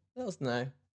 people. Let us know.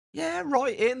 Yeah,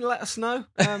 write in. Let us know.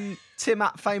 Tim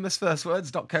at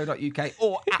famousfirstwords.co.uk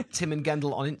or at Tim and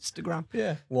Gendel on Instagram.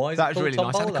 Yeah. Why is That it was called really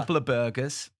tombola? nice. I had a couple of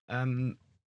burgers,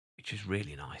 which was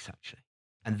really nice, actually.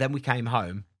 And then we came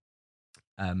home.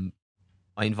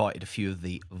 I invited a few of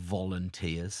the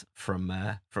volunteers from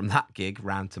that gig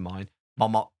round to mine.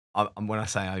 When I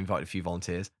say I invited a few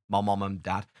volunteers, my mum and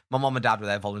dad were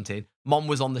there volunteering. Mum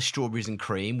was on the strawberries and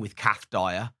cream with Kath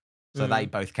Dyer. So they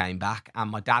both came back. And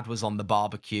my dad was on the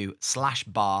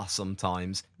barbecue/bar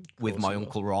sometimes with my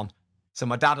Uncle Ron. So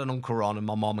my dad and Uncle Ron and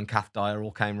my mum and Kath Dyer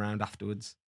all came round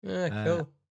afterwards. Yeah, cool.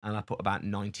 And I put about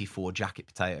 94 jacket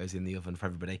potatoes in the oven for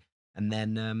everybody. And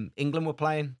then England were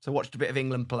playing. So I watched a bit of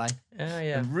England play.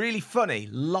 Yeah. And really funny,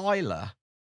 Lila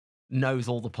knows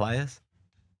all the players.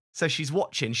 So she's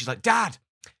watching. She's like, Dad,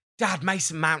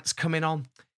 Mason Mount's coming on.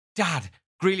 Dad,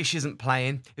 Grealish isn't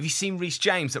playing. Have you seen Reece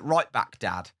James at right back,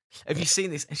 Dad? Have you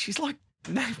seen this? And she's like,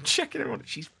 no, checking her on.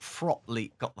 She's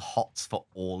properly got the hots for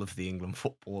all of the England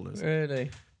footballers. Really?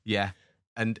 Yeah.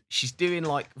 And she's doing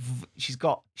she's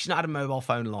not had a mobile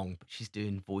phone long, but she's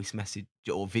doing voice message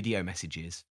or video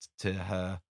messages to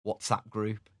her WhatsApp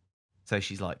group. So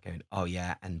she's like going, oh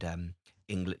yeah, and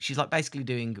English. She's like basically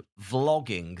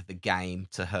vlogging the game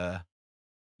to her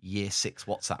year 6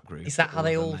 WhatsApp group. Is that how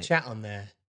they all chat on there?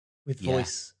 With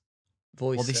voice?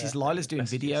 Well, this is Lila's doing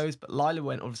videos, but Lila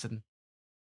went all of a sudden,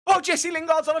 oh, Jesse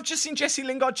Lingard's on. I've just seen Jesse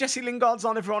Lingard. Jesse Lingard's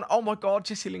on, everyone. Oh my God,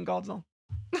 Jesse Lingard's on.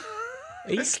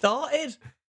 He started.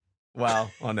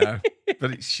 Well, I know,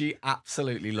 but she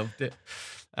absolutely loved it.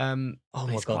 Oh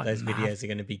my It's God, quite those mad. videos are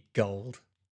going to be gold.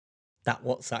 That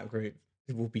WhatsApp group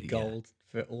will be Yeah. gold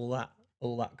for all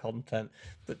that content.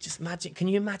 But just imagine, can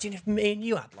you imagine if me and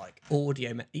you had like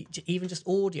even just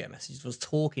audio messages, was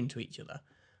talking to each other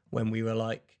when we were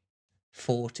like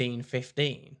 14,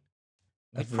 15?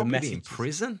 We'd Of the probably be in messages.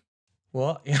 prison.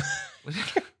 What?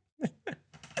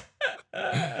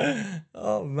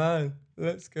 Oh man,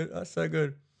 that's good. That's so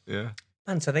good. Yeah.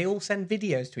 Man, so they all send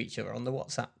videos to each other on the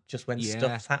WhatsApp just when Yeah.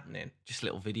 stuff's happening. Just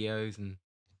little videos, and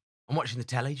I'm watching the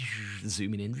telly,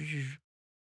 zooming in,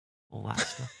 all that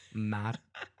stuff. Mad.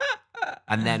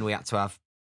 And then we had to have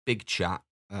big chat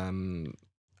because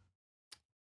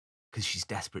she's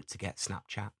desperate to get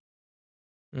Snapchat.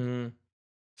 Mm.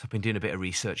 So I've been doing a bit of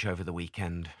research over the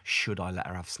weekend. Should I let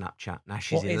her have Snapchat? Now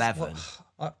she's 11.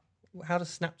 How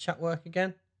does Snapchat work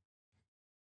again?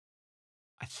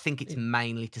 I think it's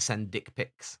mainly to send dick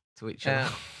pics to each other.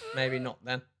 Maybe not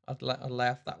then. I'd lay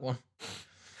off that one.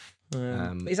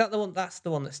 Is that the one? That's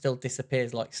the one that still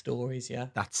disappears like stories, yeah?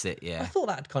 That's it, I yeah. thought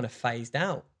that had kind of phased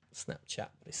out, Snapchat,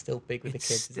 but it's still big with It's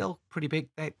the kids. still pretty big.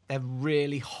 They're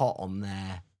really hot on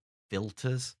their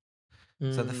filters.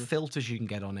 So the filters you can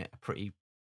get on it are pretty,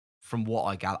 from what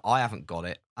I gather, I haven't got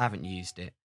it. I haven't used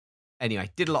it. Anyway,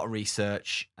 did a lot of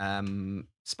research.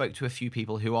 Spoke to a few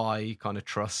people who I kind of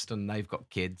trust, and they've got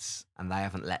kids, and they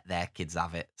haven't let their kids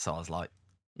have it. So I was like,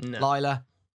 No. Lila,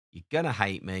 you're going to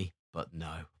hate me, but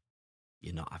no,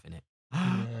 you're not having it.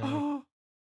 No.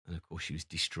 And of course, she was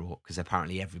distraught because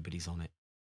apparently everybody's on it.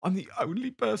 I'm the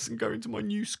only person going to my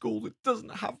new school that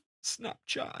doesn't have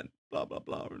Snapchat and blah, blah,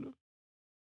 blah.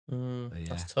 So, yeah.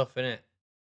 That's tough, isn't it?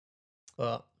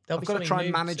 But I've got to try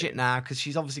and manage it now because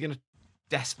she's obviously going to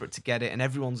desperate to get it, and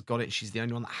everyone's got it. She's the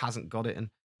only one that hasn't got it. And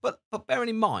but bearing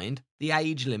in mind the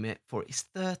age limit for it is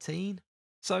 13.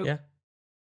 So yeah.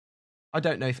 I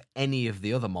don't know if any of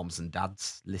the other moms and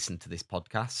dads listen to this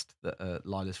podcast that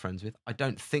Lila's friends with. I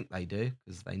don't think they do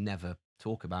because they never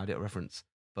talk about it or reference.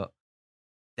 But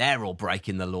they're all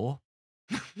breaking the law.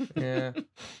 Yeah.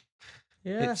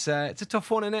 Yeah. It's a tough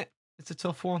one, isn't it? It's a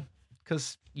tough one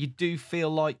because you do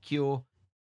feel like you're.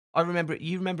 I remember it.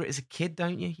 You remember it as a kid,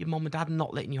 don't you? Your mum and dad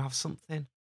not letting you have something.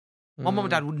 My mum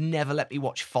and dad would never let me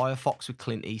watch Firefox with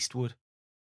Clint Eastwood.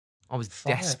 I was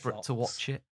desperate to watch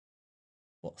it.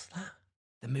 What's that?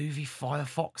 The movie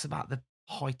Firefox about the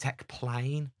high-tech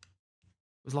plane.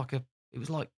 It was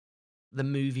like the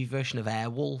movie version of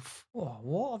Airwolf. Oh,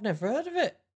 what? I've never heard of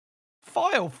it.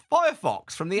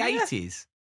 Firefox from the 80s.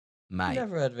 Mate.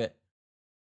 Never heard of it.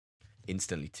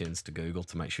 Instantly turns to Google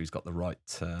to make sure he's got the right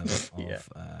term of Yeah.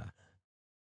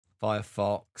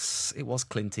 Firefox. It was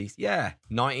Clint Eastwood. Yeah,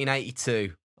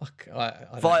 1982. I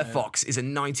don't Firefox is a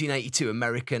 1982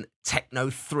 American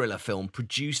techno-thriller film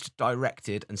produced,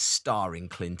 directed, and starring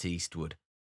Clint Eastwood.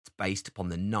 It's based upon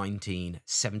the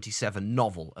 1977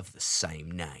 novel of the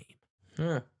same name.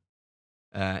 know.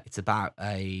 It's about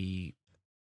a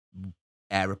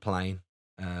aeroplane.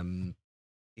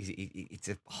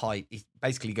 It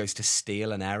basically goes to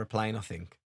steal an aeroplane, I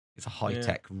think. It's a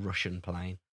high-tech Russian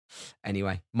plane.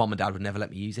 Anyway, mom and dad would never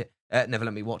let me use it, never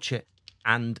let me watch it.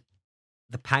 And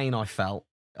the pain I felt,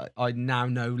 I now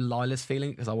know Lila's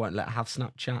feeling because I won't let her have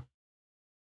Snapchat.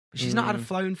 But she's not had a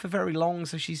phone for very long,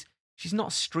 so she's not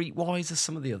streetwise as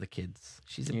some of the other kids.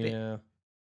 She's a bit,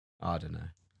 I don't know.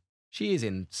 She is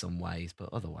in some ways, but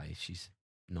other ways she's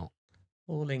not.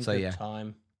 All in good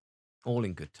time. All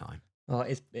in good time. Oh,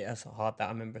 it's hard that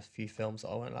I remember a few films that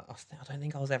I went like. I don't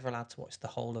think I was ever allowed to watch the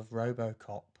whole of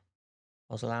RoboCop.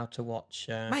 I was allowed to watch.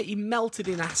 Mate, he melted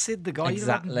in acid. The guy.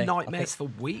 Exactly. He had nightmares for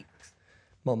weeks.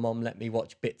 My mum let me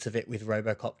watch bits of it with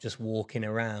RoboCop just walking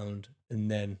around, and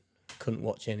then couldn't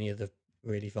watch any of the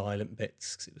really violent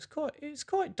bits because it's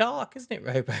quite dark, isn't it,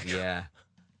 RoboCop? Yeah.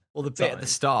 Well, the bit at the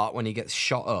start when he gets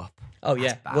shot up. Oh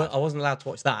yeah, well, I wasn't allowed to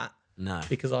watch that. No.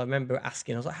 Because I remember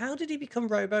asking, I was like, "How did he become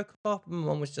RoboCop?" And my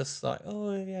mum was just like,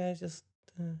 "Oh yeah, just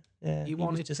yeah." He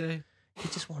wanted to. He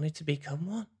just wanted to become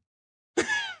one.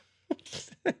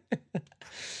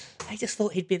 I just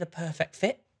thought he'd be the perfect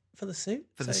fit for the suit.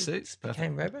 The suit, he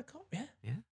became RoboCop. Yeah.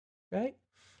 Yeah. Right.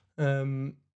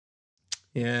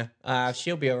 Yeah.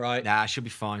 She'll be all right. Nah, she'll be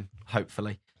fine.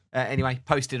 Hopefully. Anyway,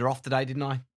 posted her off today, didn't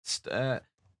I?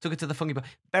 Took her to the funky bar.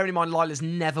 Bearing in mind, Lila's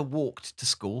never walked to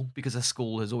school because her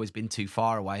school has always been too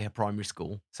far away, her primary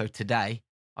school. So today,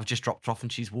 I've just dropped her off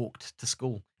and she's walked to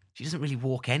school. She doesn't really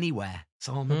walk anywhere.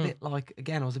 So I'm a bit like,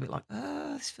 again, I was a bit like,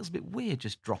 this feels a bit weird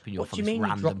just dropping you off on this random... What do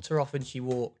you mean you dropped her off and she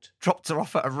walked? Dropped her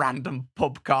off at a random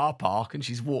pub car park and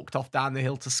she's walked off down the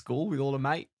hill to school with all her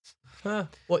mates. Huh.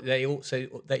 What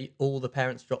all the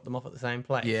parents dropped them off at the same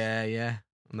place? Yeah, yeah.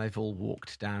 And they've all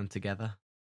walked down together.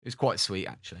 It was quite sweet,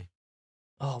 actually.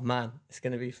 Oh man, it's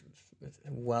going to be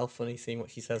well funny seeing what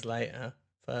she says later.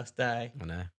 First day. I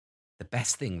know. The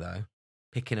best thing, though,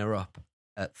 picking her up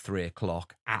at 3:00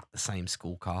 at the same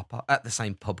school car park, at the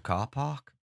same pub car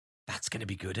park. That's going to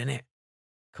be good, isn't it?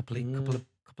 Couple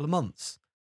of months.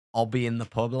 I'll be in the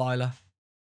pub, Lila.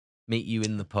 Meet you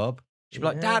in the pub. She'll be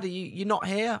like, Yeah. Dad, you're not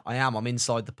here? I am. I'm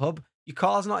inside the pub. Your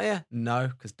car's not here? No,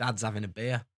 because Dad's having a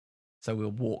beer. So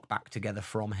we'll walk back together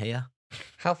from here.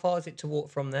 How far is it to walk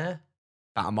from there?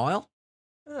 About a mile.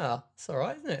 Oh, it's all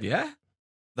right, isn't it? Yeah.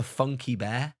 The Funky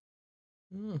Bear.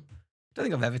 Mm. Don't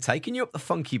think I've ever taken you up the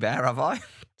Funky Bear, have I?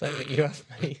 Don't think you have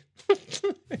me.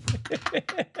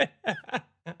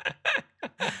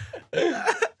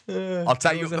 I'll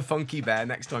take you up the Funky Bear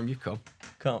next time you come.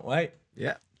 Can't wait.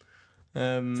 Yeah.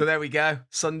 So there we go.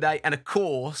 Sunday. And of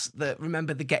course,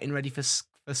 remember the getting ready for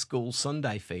school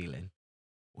Sunday feeling?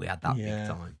 We had that Yeah.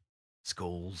 big time.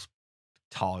 Schools,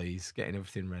 ties, getting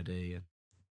everything ready. And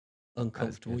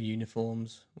Uncomfortable good.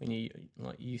 uniforms when you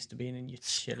used to being in your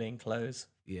chilling clothes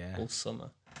yeah. all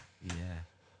summer. Yeah.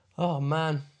 Oh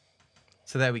man.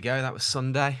 So there we go. That was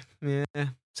Sunday. Yeah.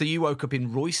 So you woke up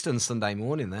in Royston Sunday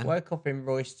morning then? Woke up in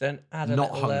Royston, had a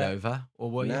Not little, hungover?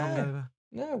 Or were you no. hungover?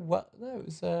 No, it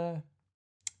was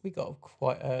we got up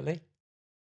quite early.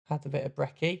 Had a bit of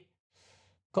brekkie.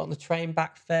 Got on the train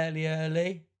back fairly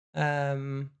early.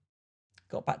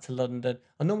 Got back to London.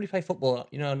 I normally play football.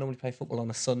 I normally play football on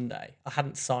a Sunday. I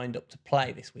hadn't signed up to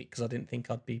play this week because I didn't think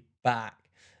I'd be back.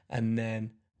 And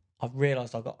then I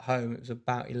realised I got home. It was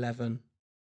about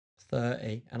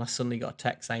 11:30, and I suddenly got a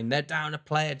text saying they're down a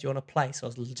player. Do you want to play? So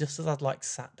just as I'd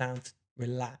sat down to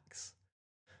relax,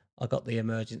 I got the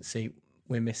emergency.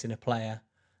 We're missing a player.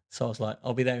 So I was like,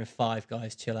 I'll be there in 5,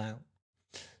 guys. Chill out.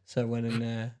 So I went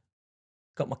and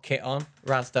got my kit on,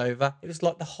 razzed over. It was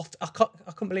like I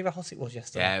couldn't believe how hot it was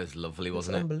yesterday. Yeah, it was lovely,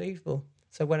 wasn't it? Unbelievable.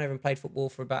 So went over and played football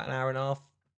for about an hour and a half.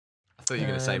 I thought you were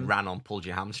going to say ran on, pulled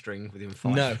your hamstring within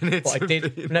 5 No, minutes. but I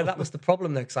did. No, that was the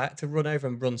problem though, because I had to run over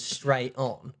and run straight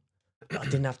on. I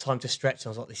didn't have time to stretch. I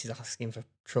was like, this is asking for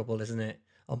trouble, isn't it?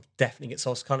 I'm definitely get.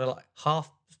 So I was kind of like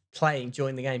half playing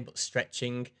during the game, but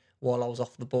stretching while I was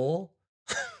off the ball.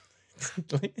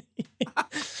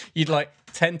 You'd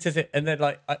tend to, and then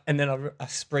I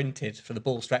sprinted for the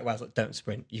ball straight away. I was like, don't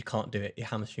sprint, you can't do it. Your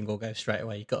hamstring will go straight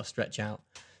away. You've got to stretch out.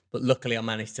 But luckily, I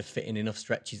managed to fit in enough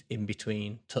stretches in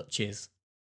between touches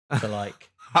to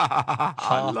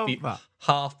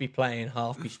half be playing,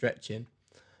 half be stretching.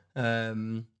 But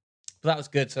that was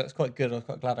good. So that's quite good. I was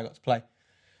quite glad I got to play.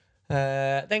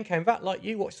 Then came back like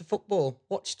you, watched the football.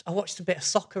 I watched a bit of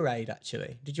Soccer Aid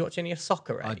actually. Did you watch any of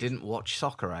Soccer Aid? I didn't watch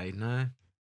Soccer Aid, no.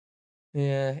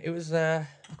 Yeah, it was. I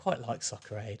quite like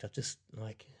Soccer Aid. I just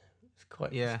it's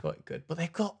quite good. But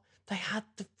they had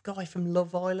the guy from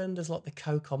Love Island as the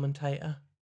co-commentator,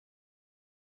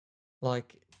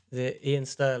 the Ian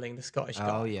Sterling, the Scottish guy.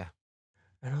 Oh yeah.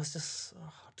 And I was just, I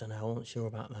don't know, I wasn't sure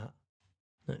about that.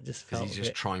 It just because felt he's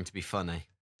just trying to be funny.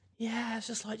 Yeah, it's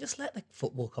just just let the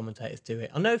football commentators do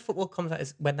it. I know football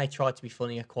commentators, when they try to be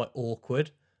funny, are quite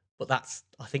awkward, but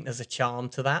I think there's a charm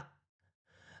to that.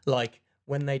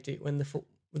 When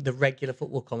the regular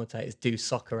football commentators do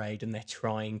Soccer Aid and they're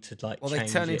trying to well, they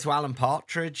turn into Alan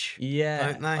Partridge,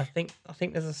 yeah, don't they? I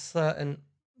think there's a certain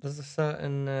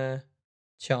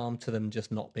charm to them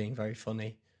just not being very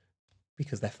funny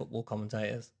because they're football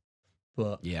commentators.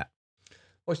 But yeah,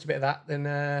 watched a bit of that. Then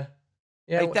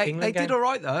they did all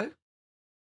right though.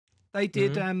 They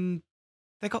did.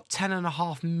 They got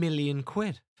 10.5 million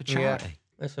quid for charity. Yeah,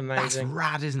 that's amazing. That's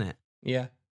rad, isn't it? Yeah.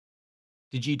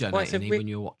 Did you donate any when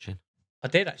you were watching? I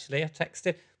did actually. I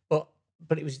texted, but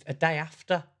it was a day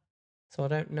after, so I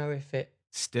don't know if it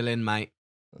still in, mate.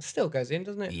 It still goes in,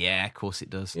 doesn't it? Yeah, of course it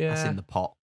does. Yeah. That's in the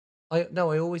pot. I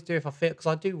always do if I feel, because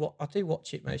I do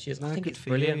watch it most years. I think it's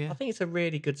brilliant. You, yeah. I think it's a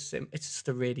really good it's just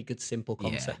a really good simple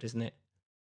concept, isn't it?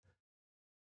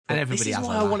 And everybody this is has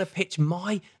why I want to pitch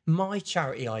my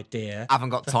charity idea. I haven't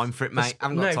got time for it, mate. I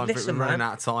haven't got time for it. We're running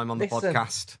out of time on the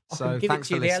podcast. So thanks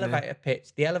for listening.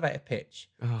 The elevator pitch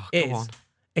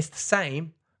it's the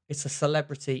same. It's a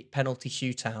celebrity penalty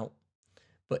shootout,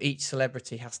 but each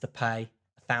celebrity has to pay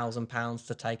 £1,000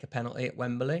 to take a penalty at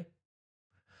Wembley.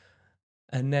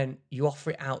 And then you offer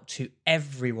it out to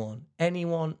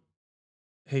anyone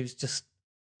who's just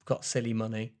got silly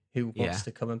money, who wants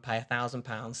to come and pay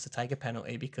 £1,000 to take a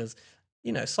penalty because,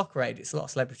 Soccer Aid, it's a lot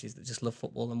of celebrities that just love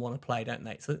football and want to play, don't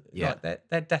they? So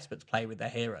they're desperate to play with their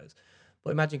heroes.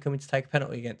 But imagine coming to take a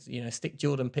penalty against, stick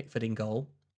Jordan Pickford in goal.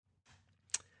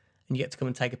 and you get to come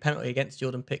and take a penalty against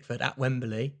Jordan Pickford at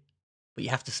Wembley, but you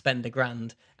have to spend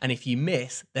 £1,000. And if you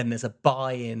miss, then there's a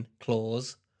buy-in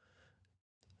clause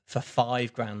for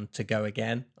 £5,000 to go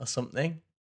again or something.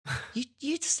 You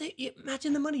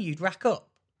imagine the money you'd rack up.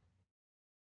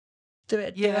 Do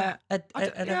it. Yeah.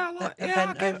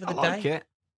 Event over the I like day. it.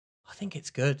 I think it's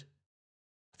good.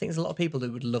 I think there's a lot of people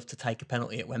who would love to take a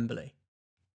penalty at Wembley,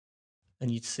 and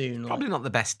you'd soon Probably not the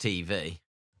best TV.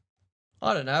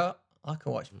 I don't know. I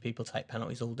can watch people take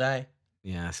penalties all day.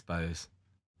 Yeah, I suppose.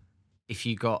 If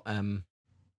you got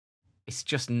it's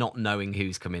just not knowing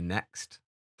who's coming next.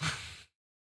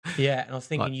 Yeah, and I was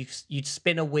thinking you'd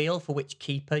spin a wheel for which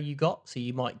keeper you got, so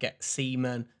you might get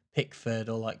Seaman, Pickford,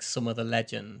 or like some other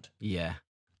legend. Yeah.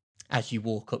 As you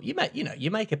walk up, you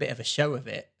make a bit of a show of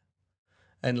it,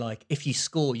 and like if you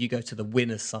score, you go to the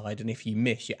winner's side, and if you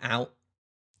miss, you're out.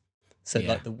 So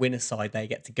like the winner's side, they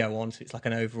get to go on, so it's like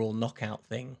an overall knockout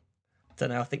thing. Don't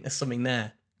know. I think there's something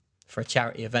there for a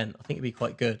charity event. I think it'd be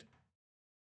quite good.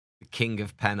 The king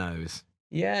of penos.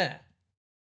 Yeah.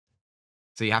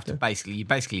 So you have to you're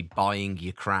basically buying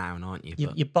your crown, aren't you?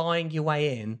 You're buying your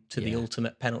way in to the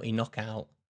ultimate penalty knockout,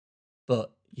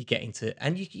 but you're getting to,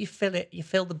 and you feel it. You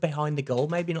feel the behind the goal,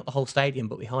 maybe not the whole stadium,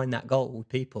 but behind that goal with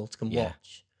people to come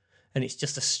watch, and it's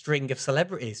just a string of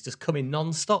celebrities just coming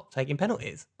non-stop taking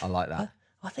penalties. I like that.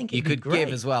 I think you could great.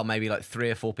 give as well, maybe like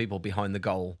 3 or 4 people behind the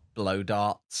goal blow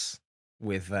darts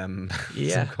with some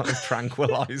kind of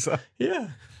tranquilizer. Yeah.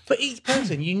 But each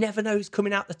person, you never know who's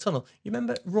coming out the tunnel. You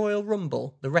remember Royal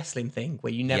Rumble, the wrestling thing,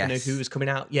 where you never know who was coming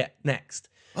out next?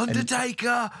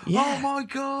 Undertaker! Oh my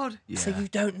God! Yeah. So you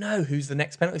don't know who's the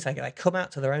next penalty taker. They come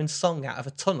out to their own song out of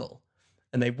a tunnel,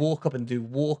 and they walk up and do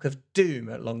Walk of Doom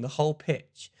along the whole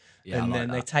pitch. Yeah, and then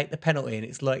they take the penalty, and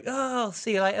it's like, oh, I'll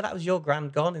see you later. That was your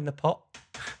grand gone in the pot.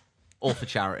 All for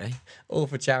charity. All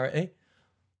for charity.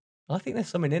 I think there's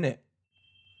something in it.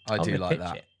 I do like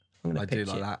that. I do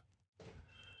like that.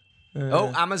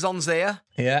 Amazon's here.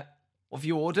 Yeah. What have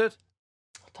you ordered?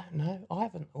 I don't know. I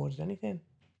haven't ordered anything.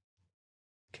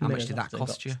 How much did that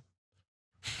cost you?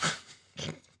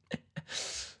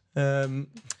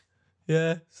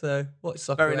 Yeah. So watch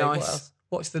soccer. Very nice. What else?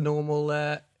 Watch the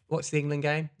normal. Watch the England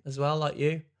game as well, like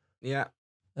you. Yeah.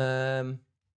 Andorra,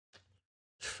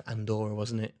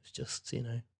 wasn't it? It's just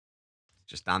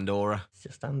just Andorra. It's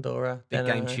just Andorra. Big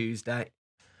game Tuesday.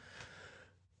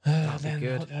 That'll be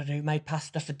good. What did I do? Made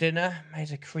pasta for dinner.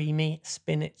 Made a creamy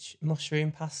spinach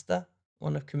mushroom pasta,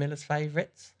 one of Camilla's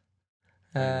favourites.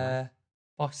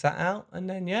 Boxed that out, and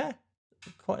then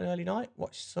quite an early night.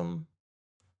 What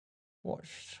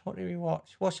did we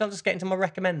watch? Well, shall I just get into my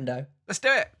recommendo? Let's do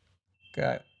it.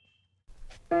 Go.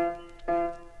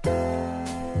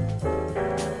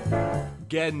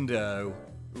 Gendo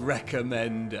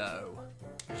recommendo.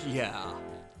 Yeah.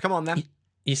 Come on then.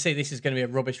 You see, this is going to be a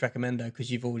rubbish recommendo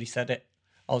because you've already said it.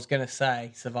 I was going to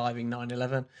say Surviving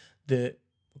 9/11,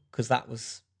 because that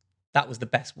was the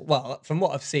best. Well, from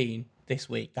what I've seen this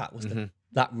week, that was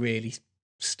that really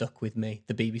stuck with me.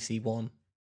 The BBC One.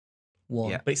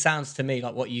 Yeah. But it sounds to me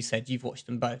like what you said. You've watched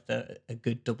them both, a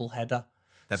good double header.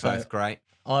 They're both great.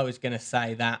 I was going to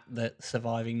say that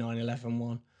Surviving 9/11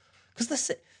 one, because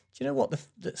do you know what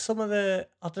some of the,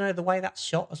 I don't know, the way that's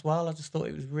shot as well. I just thought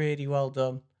it was really well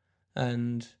done,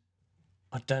 and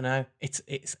I don't know. It's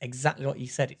exactly what you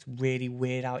said. It's really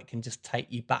weird how it can just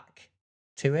take you back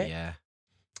to it. Yeah.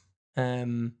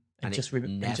 And it just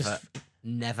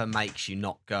never makes you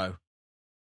not go,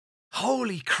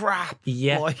 holy crap.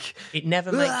 Yeah. Like it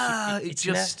never makes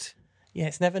you.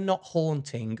 It's never not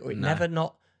haunting, or it never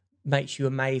not makes you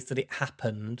amazed that it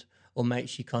happened, or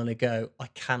makes you kind of go, I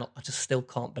just still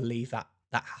can't believe that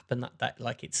happened. That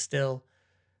like it's still,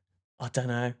 I don't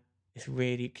know. It's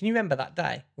really. Can you remember that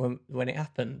day when it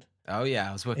happened? Oh yeah,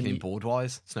 I was working in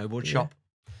Boardwise snowboard shop,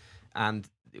 and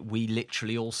we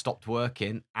literally all stopped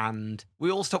working, apart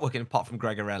from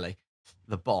Gregorelli,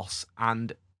 the boss,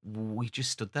 and we just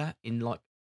stood there in like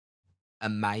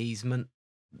amazement.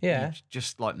 Yeah,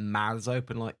 just like mouths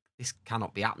open, like this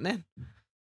cannot be happening.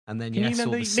 And then can you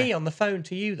remember me on the phone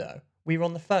to you though? We were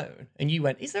on the phone, and you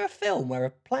went, "Is there a film where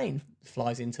a plane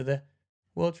flies into the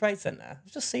World Trade Center?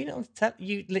 I've just seen it on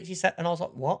You literally said, and I was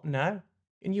like, "What? No."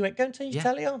 And you went, "Go and turn your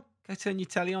telly on." Go turn your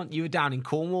telly on. You were down in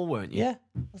Cornwall, weren't you? Yeah,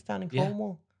 I was down in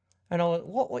Cornwall, and I was,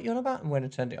 "What you on about?" And went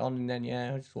and turned it on, and then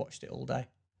I just watched it all day.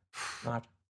 Mad.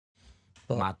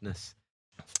 Madness.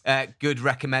 Good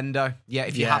recommendo. Yeah,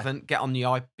 if you haven't, get on the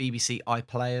BBC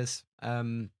iPlayers.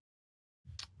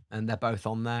 And they're both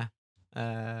on there.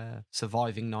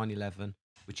 Surviving 9/11,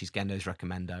 which is Gendo's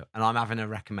recommendo. And I'm having a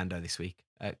recommendo this week.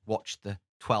 Watch the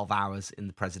 12 Hours in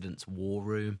the President's War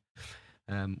Room.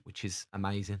 which is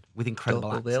amazing, with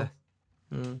incredible Double actor.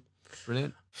 bill.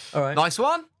 Brilliant. All right. Nice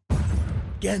one.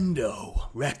 Gendo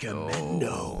Recommendo.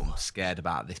 Oh, I'm scared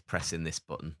about this pressing this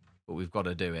button, but we've got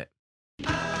to do it.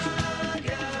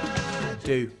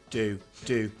 Do.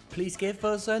 Please give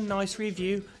us a nice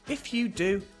review. If you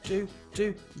do,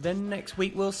 then next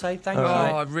week we'll say thank you. Oh,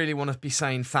 Alright. I really want to be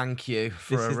saying thank you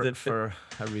for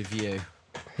a review.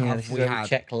 Yeah, this is where we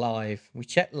check live. We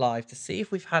check live to see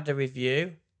if we've had a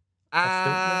review.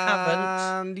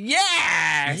 I And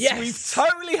yes, Yes! we've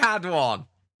totally had one.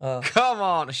 Oh, Come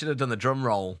on, I should have done the drum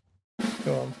roll.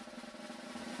 go on.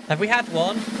 Have we had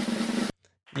one?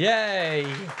 Yay!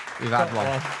 We've had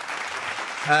Got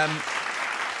one.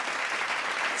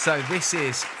 So this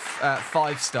is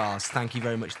 5 stars. Thank you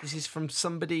very much. This is from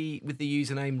somebody with the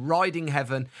username Riding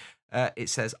Heaven. It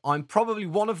says, I'm probably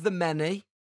one of the many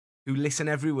who listen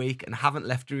every week and haven't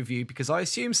left a review because I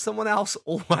assume someone else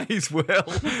always will.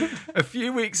 A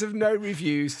few weeks of no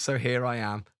reviews, so here I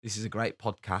am. This is a great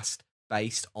podcast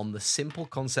based on the simple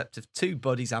concept of two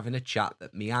buddies having a chat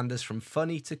that meanders from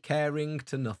funny to caring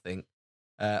to nothing.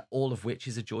 All of which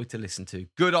is a joy to listen to.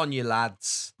 Good on you,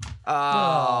 lads.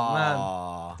 Oh,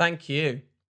 man. Thank you.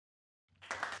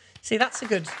 See, that's a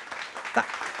good.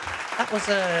 That was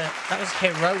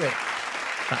heroic.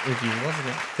 That review, wasn't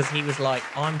it? Because he was like,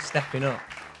 "I'm stepping up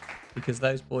because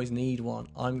those boys need one.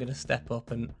 I'm going to step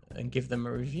up and give them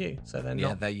a review, so they're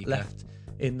not there you left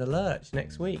in the lurch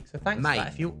next week." So thanks Mate. for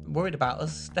that. If you're worried about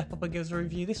us, step up and give us a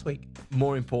review this week.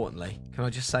 More importantly, can I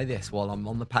just say this while I'm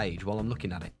on the page, while I'm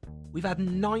looking at it? We've had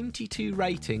 92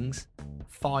 ratings,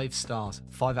 5 stars,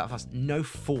 5 out of 5. No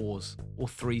 4s or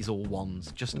 3s or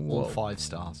 1s, just all Whoa. 5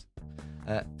 stars.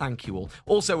 Thank you all.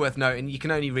 Also worth noting, you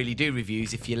can only really do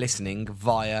reviews if you're listening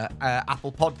via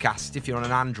Apple Podcasts. If you're on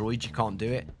an Android, you can't do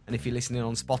it. And if you're listening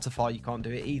on Spotify, you can't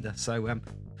do it either. So,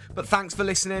 but thanks for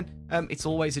listening. It's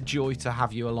always a joy to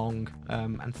have you along.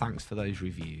 And thanks for those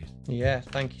reviews. Yeah,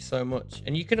 thank you so much.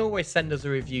 And you can always send us a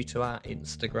review to our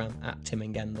Instagram at Tim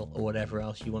and Gendel or whatever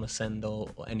else you want to send or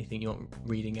anything you want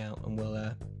reading out, and we'll,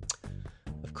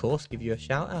 of course, give you a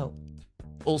shout out.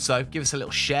 Also, give us a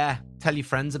little share. Tell your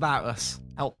friends about us.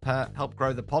 Help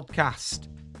grow the podcast.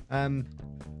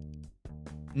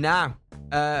 Now,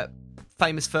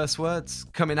 famous first words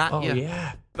coming at Oh, you.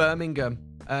 yeah. Birmingham,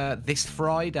 this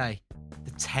Friday,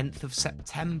 the 10th of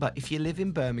September. If you live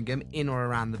in Birmingham, in or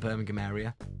around the Birmingham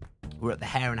area, we're at the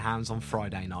Hare and Hounds on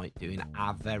Friday night doing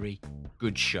our very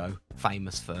good show,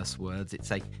 Famous First Words.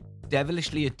 It's a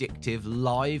devilishly addictive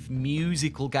live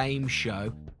musical game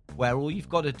show where all you've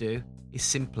got to do is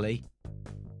simply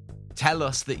tell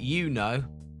us that you know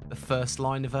the first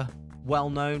line of a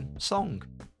well-known song,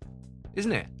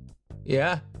 isn't it?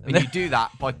 Yeah. And you do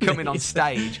that by coming on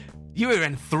stage. You were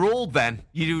enthralled then.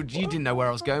 You didn't know where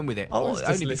I was going with it. I was just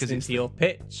Only because listening it's to your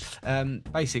pitch.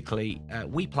 basically,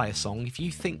 we play a song. If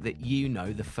you think that you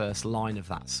know the first line of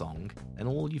that song, then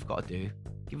all you've got to do,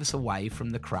 give us a wave from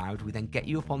the crowd. We then get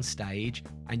you up on stage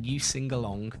and you sing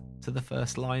along to the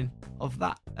first line of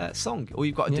that song. All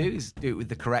you've got to do is do it with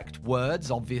the correct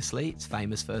words, obviously. It's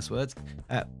famous first words.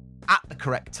 At the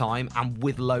correct time and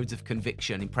with loads of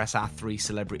conviction. Impress our 3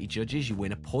 celebrity judges. You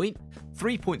win a point.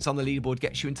 3 points on the leaderboard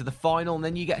gets you into the final, and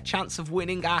then you get a chance of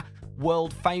winning our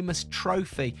world famous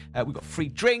trophy. We've got free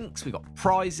drinks, we've got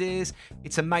prizes.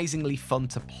 It's amazingly fun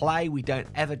to play. We don't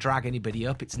ever drag anybody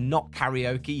up. It's not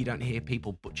karaoke. You don't hear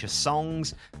people butcher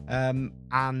songs.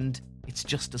 And it's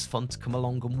just as fun to come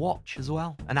along and watch as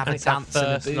well and have And a it's our dance and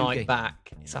a first night boogie.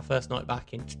 back. It's our first night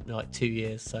back in like 2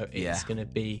 years, so it's Yeah. going to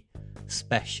be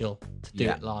special to do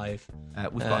Yeah. it live.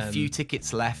 We've got a few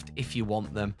tickets left. If you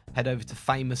want them, head over to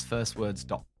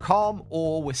famousfirstwords.com,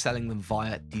 or we're selling them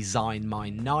via Design My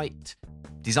Night.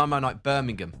 Design My Night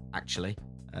Birmingham, actually.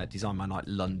 Design My Night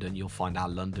London. You'll find our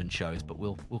London shows, but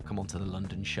we'll come on to the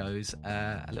London shows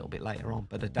a little bit later on.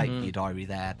 But a date for your diary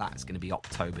there. That's going to be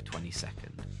October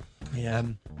 22nd. Yeah.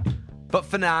 But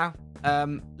for now,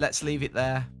 let's leave it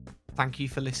there. Thank you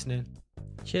for listening.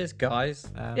 Cheers, guys.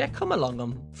 Yeah, come along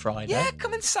on Friday. Yeah,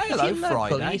 come and say If hello you're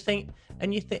local, Friday.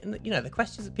 and you think, the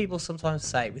questions that people sometimes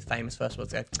say with famous first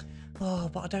words go, "Oh,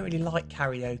 but I don't really like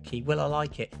karaoke. Will I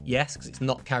like it?" Yes, because it's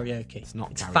not karaoke. It's not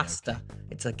It's karaoke. faster.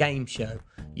 It's a game show.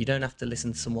 You don't have to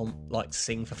listen to someone like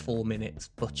sing for 4 minutes,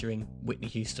 butchering Whitney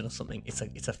Houston or something. It's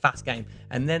a fast game.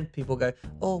 And then people go,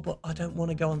 "Oh, but I don't want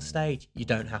to go on stage." You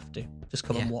don't have to. Just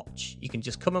come and watch. You can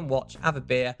just come and watch, have a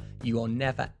beer. You are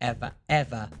never, ever,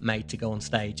 ever made to go on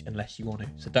stage unless you want to.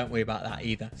 So don't worry about that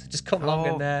either. So just come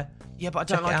along and Yeah, but I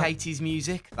check don't it like out. 80s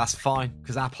music. That's fine,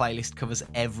 because our playlist covers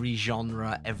every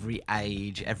genre, every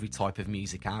age, every type of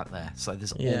music out there. So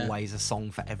there's Yeah. always a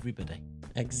song for everybody.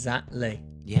 Exactly.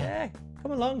 Yeah,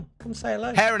 come along. Come say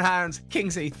hello. Hare and Hounds,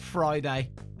 King's Heath, Friday,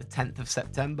 the 10th of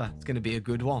September. It's going to be a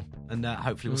good one. And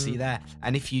hopefully we'll see you there.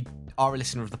 And if you are a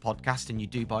listener of the podcast and you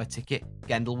do buy a ticket,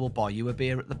 Gendel will buy you a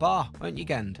beer at the bar, won't you,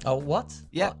 Gend? Oh, what?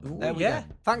 Yeah, What? Ooh, there we go.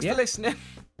 Thanks for listening.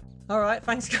 All right,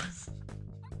 thanks, guys.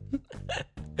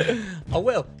 I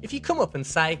will. If you come up and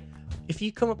say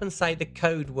the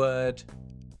code word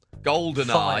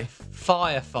GoldenEye.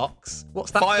 Firefox.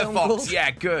 What's that film Firefox, called?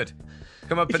 yeah, good.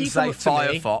 Come up If and you say come up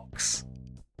to me- Firefox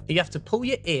You have to pull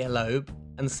your earlobe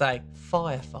and say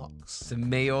Firefox. to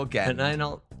me or And Gend.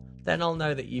 then I'll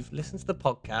know that you've listened to the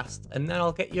podcast, and then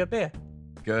I'll get you a beer.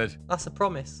 Good. That's a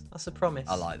promise.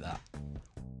 I like that.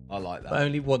 But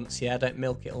only once, yeah. Don't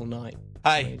milk it all night.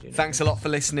 Hey, thanks a lot for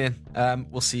listening.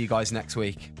 We'll see you guys next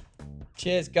week.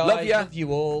 Cheers, guys. Love ya. Love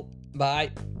you all.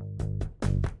 Bye.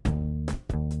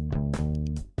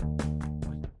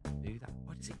 Do that.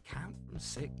 What does it count from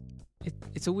 6?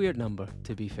 It's a weird number,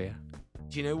 to be fair.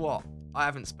 Do you know what? I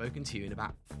haven't spoken to you in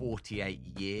about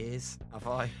 48 years, have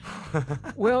I?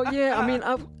 Well, yeah, I mean,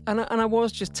 I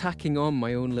was just tacking on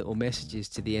my own little messages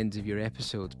to the ends of your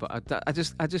episodes, but I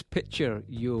just picture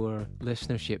your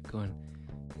listenership going,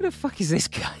 "Who the fuck is this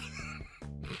guy?"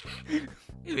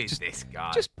 Who is this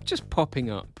guy? just popping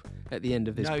up at the end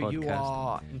of this no, podcast. you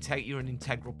are. You're an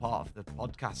integral part of the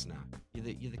podcast now.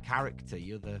 You're the character.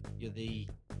 You're the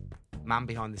man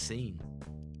behind the scenes.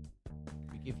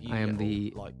 We give you I am little,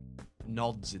 the- like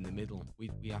nods in the middle. We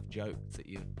have jokes at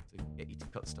you to get you to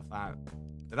cut stuff out.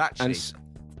 But actually,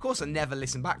 of course, I never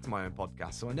listen back to my own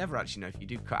podcast, so I never actually know if you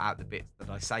do cut out the bits that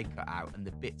I say cut out and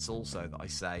the bits also that I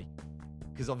say,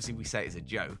 because obviously we say it as a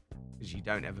joke because you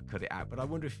don't ever cut it out. But I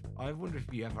wonder if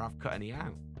you ever have cut any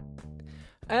out.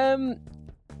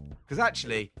 Because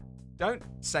actually, don't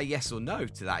say yes or no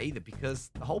to that either, because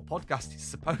the whole podcast is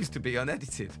supposed to be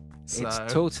unedited. So It's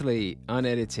totally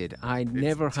unedited. I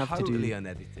never have to totally do.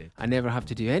 unedited. I never have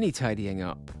to do any tidying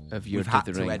up of your We've had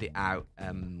dithering. to edit out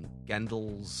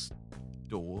Gendel's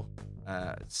door,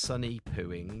 Sunny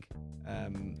pooing,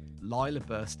 Lila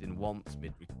bursting once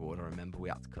mid-record. I remember we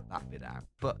had to cut that bit out.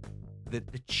 But the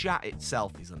chat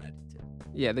itself is unedited.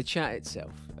 Yeah, the chat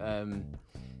itself.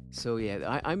 So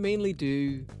yeah, I mainly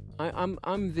do.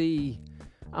 I'm the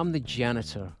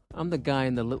janitor. I'm the guy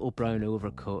in the little brown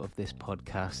overcoat of this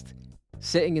podcast,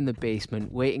 sitting in the basement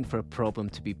waiting for a problem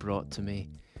to be brought to me,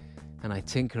 and I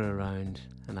tinker around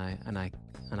and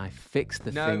I fix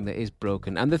the thing that is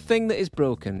broken. And the thing that is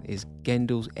broken is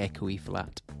Gendel's echoey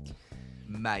flat.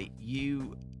 Mate,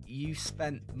 you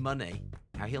spent money.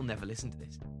 Now he'll never listen to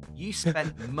this. You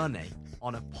spent money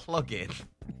on a plugin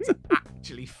to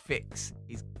actually fix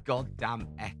his goddamn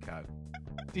echo.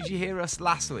 Did you hear us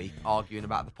last week arguing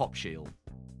about the pop shield?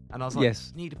 And I was like,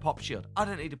 Yes. Need a pop shield. I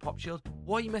don't need a pop shield.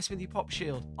 Why are you messing with your pop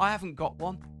shield? I haven't got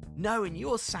one. No, and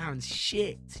yours sounds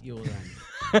shit, your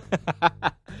end.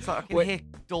 It's like I can hear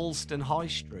Dalston High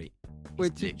Street. He's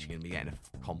literally going to be getting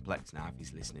a complex now if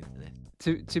he's listening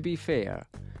to this. To be fair,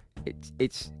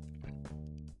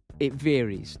 it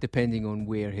varies depending on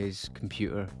where his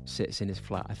computer sits in his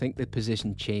flat. I think the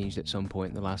position changed at some point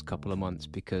in the last couple of months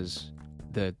because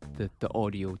the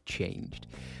audio changed.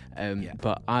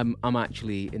 But I'm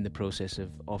actually in the process of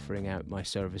offering out my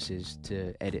services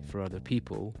to edit for other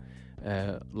people,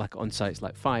 like on sites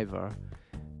like Fiverr.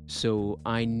 So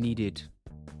I needed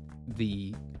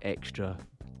the extra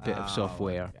bit of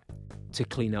software to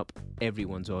clean up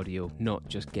everyone's audio, not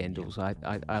just Gendel's.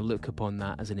 I look upon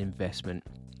that as an investment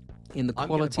in the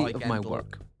quality of my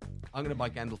work. I'm going to buy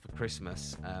Gendel for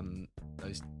Christmas.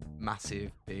 Those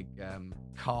massive, big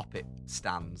carpet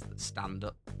stands that stand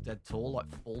up dead tall, like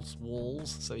false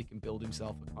walls, so he can build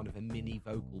himself a kind of a mini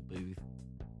vocal booth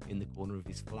in the corner of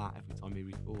his flat every time he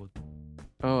records.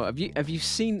 Oh, have you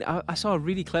seen? I saw a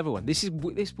really clever one. This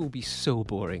will be so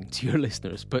boring to your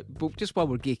listeners, but just while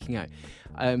we're geeking out,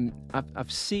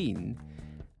 I've seen.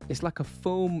 It's like a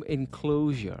foam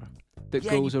enclosure that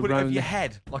goes you put around it over your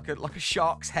head, like a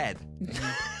shark's head.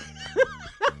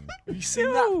 Have you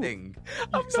seen that thing?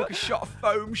 It's like a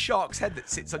foam shark's head that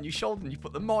sits on your shoulder, and you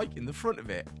put the mic in the front of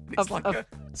it. And it's like a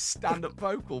stand-up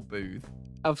vocal booth.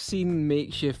 I've seen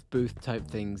makeshift booth type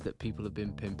things that people have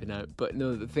been pimping out, but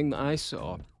no, the thing that I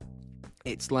saw,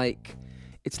 it's like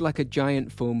a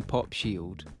giant foam pop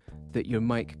shield that your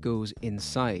mic goes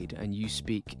inside and you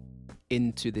speak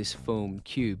into this foam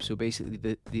cube. So basically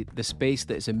the space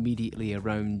that is immediately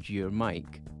around your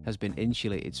mic has been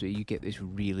insulated, so you get this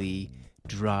really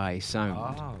dry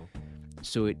sound. Oh.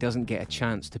 So it doesn't get a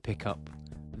chance to pick up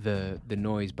the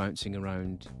noise bouncing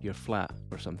around your flat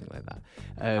or something like that.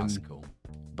 That's cool.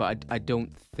 But I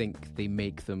don't think they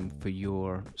make them for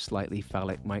your slightly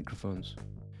phallic microphones.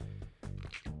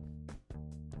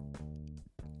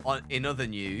 In other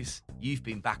news, you've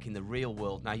been back in the real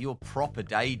world. Now, your proper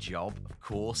day job, of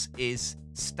course, is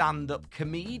stand-up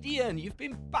comedian. You've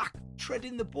been back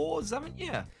treading the boards, haven't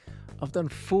you? I've done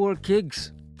 4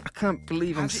 gigs. I can't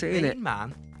believe I'm saying it.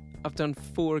 Man? I've done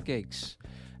 4 gigs.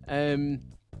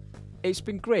 It's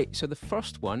been great. So the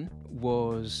first one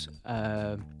was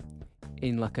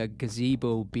in like a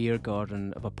gazebo beer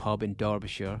garden of a pub in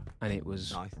Derbyshire, and it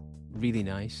was really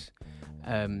nice.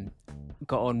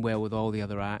 Got on well with all the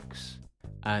other acts,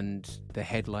 and the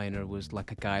headliner was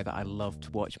like a guy that I loved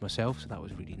to watch myself, so that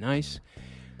was really nice.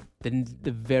 Then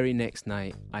the very next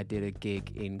night I did a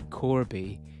gig in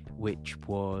Corby, which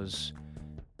was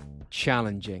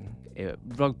challenging. A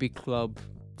rugby club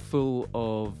full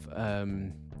of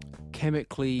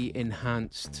chemically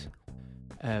enhanced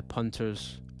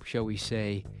punters, shall we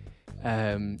say,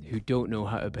 who don't know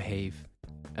how to behave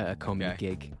at a comedy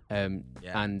gig.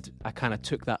 And I kind of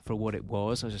took that for what it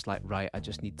was. I was just like, right, I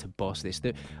just need to boss this.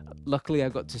 Luckily, I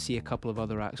got to see a couple of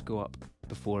other acts go up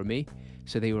before me,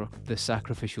 so they were the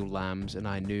sacrificial lambs, and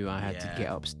I knew I had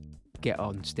to get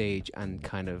on stage and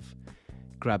kind of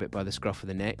grab it by the scruff of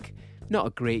the neck. Not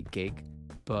a great gig,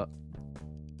 but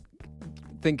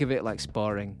think of it like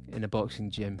sparring in a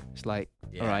boxing gym. It's like,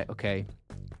 all right, okay.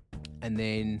 And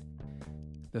then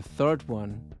the third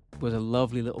one was a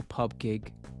lovely little pub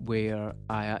gig where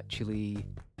I actually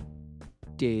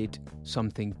did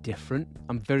something different.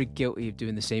 I'm very guilty of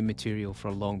doing the same material for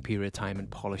a long period of time and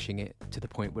polishing it to the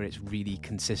point where it's really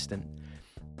consistent.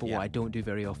 But what I don't do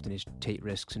very often is take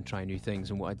risks and try new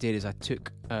things. And what I did is I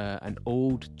took an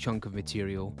old chunk of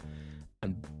material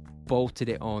and bolted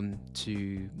it on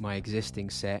to my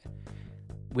existing set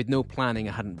with no planning.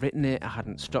 I hadn't written it, I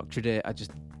hadn't structured it, I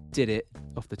just did it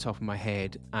off the top of my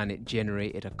head, and it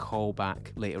generated a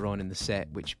callback later on in the set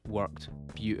which worked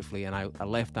beautifully, and I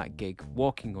left that gig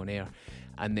walking on air.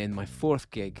 And then my fourth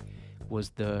gig was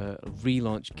the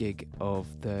relaunch gig of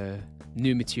the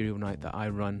new material night that I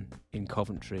run in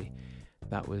Coventry.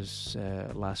 That was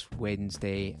last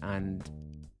Wednesday, and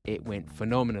it went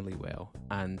phenomenally well.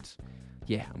 And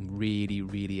yeah, I'm really,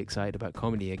 really excited about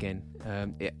comedy again.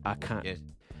 I can't. Yes.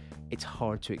 It's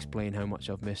hard to explain how much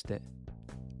I've missed it.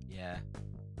 Yeah.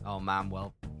 Oh man.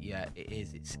 Well, yeah, it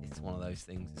is. It's one of those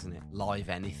things, isn't it? Live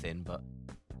anything, but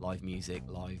live music,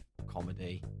 live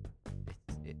comedy.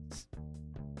 It's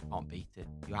can't beat it.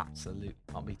 You absolutely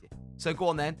can't beat it. So go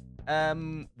on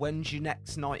then. When's your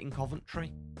next night in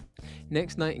Coventry?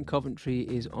 Next night in Coventry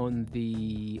is on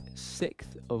the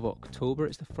 6th of October.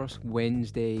 It's the first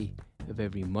Wednesday of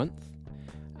every month.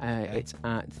 It's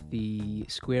at the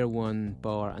Square One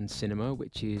Bar and Cinema,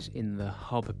 which is in the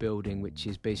Hub building, which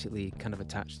is basically kind of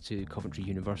attached to Coventry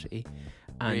University.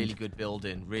 And really good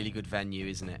building, really good venue,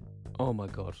 isn't it? Oh my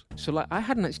god. So like, I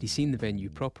hadn't actually seen the venue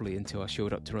properly until I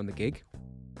showed up to run the gig.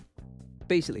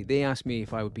 Basically, they asked me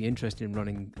if I would be interested in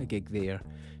running a gig there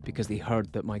because they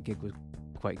heard that my gig was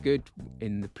quite good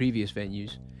in the previous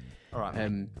venues. All right,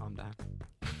 mate, calm down.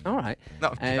 All right.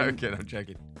 No, I'm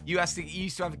joking. You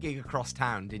used to have a gig across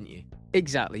town, didn't you?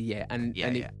 Exactly, yeah.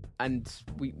 And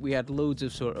we had loads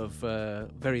of sort of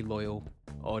very loyal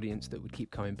audience that would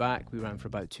keep coming back. We ran for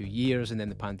about 2 years, and then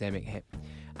the pandemic hit.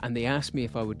 And they asked me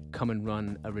if I would come and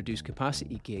run a reduced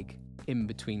capacity gig in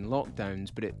between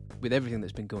lockdowns, but with everything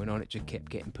that's been going on, it just kept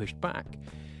getting pushed back.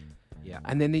 Yeah.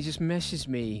 And then they just messaged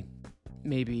me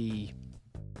maybe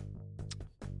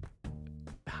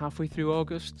halfway through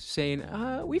August saying,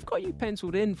 we've got you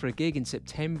penciled in for a gig in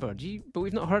September, but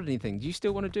we've not heard anything. Do you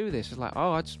still want to do this? It's like,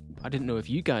 I didn't know if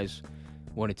you guys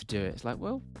wanted to do it. It's like,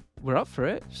 well, we're up for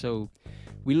it. So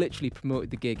we literally promoted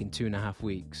the gig in 2.5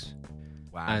 weeks.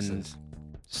 Wow. And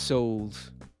sold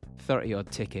 30 odd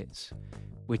tickets,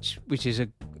 which is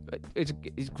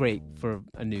it's great for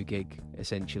a new gig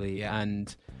essentially. Yeah.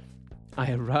 And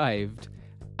I arrived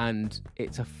and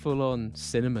it's a full-on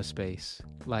cinema space.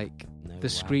 Like the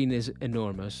screen is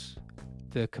enormous.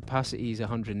 The capacity is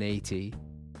 180.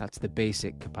 That's the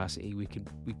basic capacity. We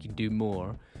can do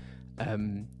more.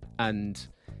 And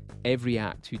every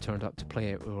act who turned up to play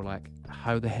it were like,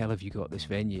 "How the hell have you got this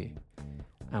venue?"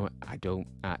 I went, "I don't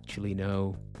actually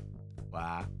know."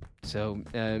 Wow. So,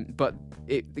 but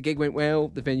the gig went well.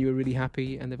 The venue were really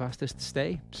happy, and they've asked us to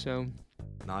stay. So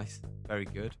nice, very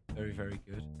good, very, very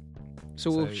good. So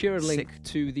we'll share a link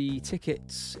to the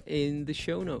tickets in the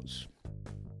show notes.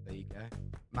 There you go,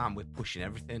 man. We're pushing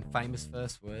everything. Famous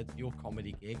first words. Your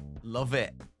comedy gig. Love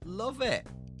it. Love it.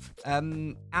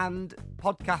 And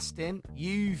podcasting.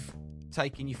 You've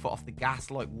taken your foot off the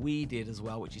gas like we did as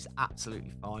well, which is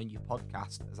absolutely fine. Your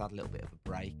podcast has had a little bit of a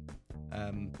break,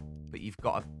 but you've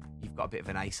got a bit of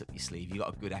an ace up your sleeve. You've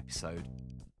got a good episode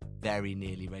very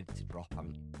nearly ready to drop,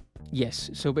 haven't you? Yes.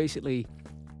 So basically,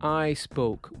 I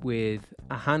spoke with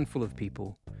a handful of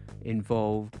people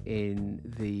involved in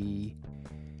the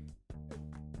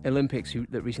Olympics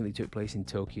that recently took place in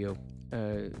Tokyo,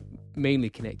 mainly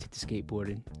connected to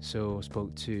skateboarding. So I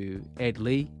spoke to Ed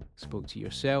Lee, spoke to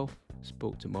yourself,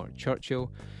 spoke to Mark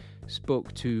Churchill,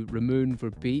 spoke to Ramon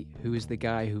Verbeet, who is the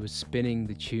guy who was spinning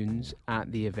the tunes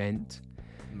at the event.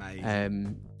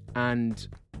 Amazing. And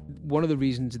one of the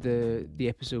reasons the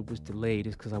episode was delayed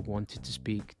is because I wanted to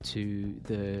speak to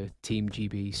the Team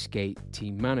GB skate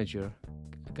team manager,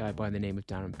 a guy by the name of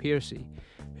Darren Piercy,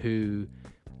 who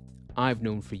I've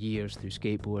known for years through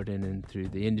skateboarding and through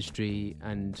the industry,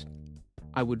 and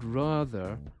I would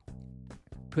rather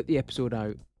put the episode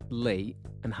out late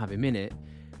and have him in it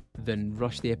than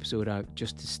rush the episode out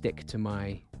just to stick to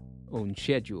my own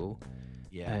schedule.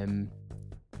 Yeah.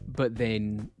 But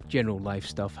then general life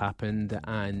stuff happened,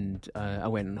 and I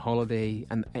went on holiday,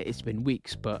 and it's been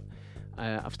weeks, but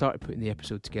I've started putting the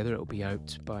episode together. It'll be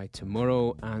out by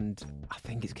tomorrow, and I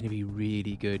think it's going to be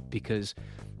really good because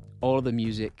all of the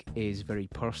music is very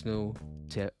personal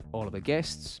to all of the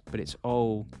guests, but it's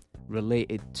all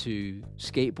related to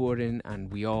skateboarding, and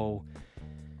we all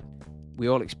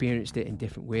experienced it in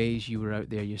different ways. You were out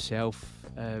there yourself,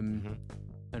 and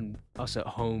us at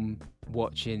home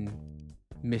watching,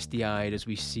 misty-eyed as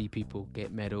we see people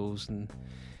get medals, and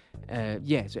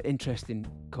it's interesting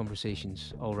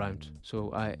conversations all round.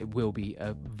 So it will be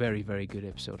a very, very good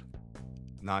episode.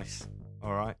 Nice.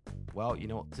 All right. Well, you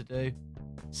know what to do.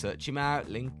 Search him out.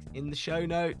 Link in the show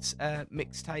notes.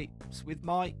 Mixtapes with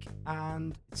Mike,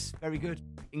 and it's very good.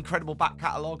 Incredible back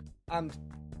catalogue, and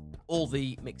all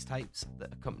the mixtapes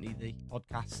that accompany the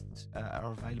podcast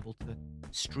are available to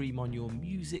stream on your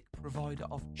music provider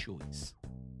of choice.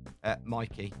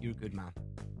 Mikey, you're a good man.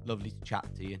 Lovely to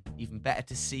chat to you. Even better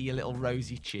to see your little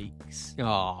rosy cheeks.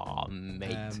 Oh,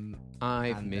 mate.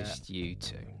 I've missed you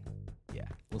too. Yeah,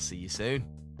 we'll see you soon.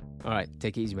 All right,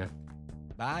 take it easy, man.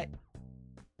 Bye.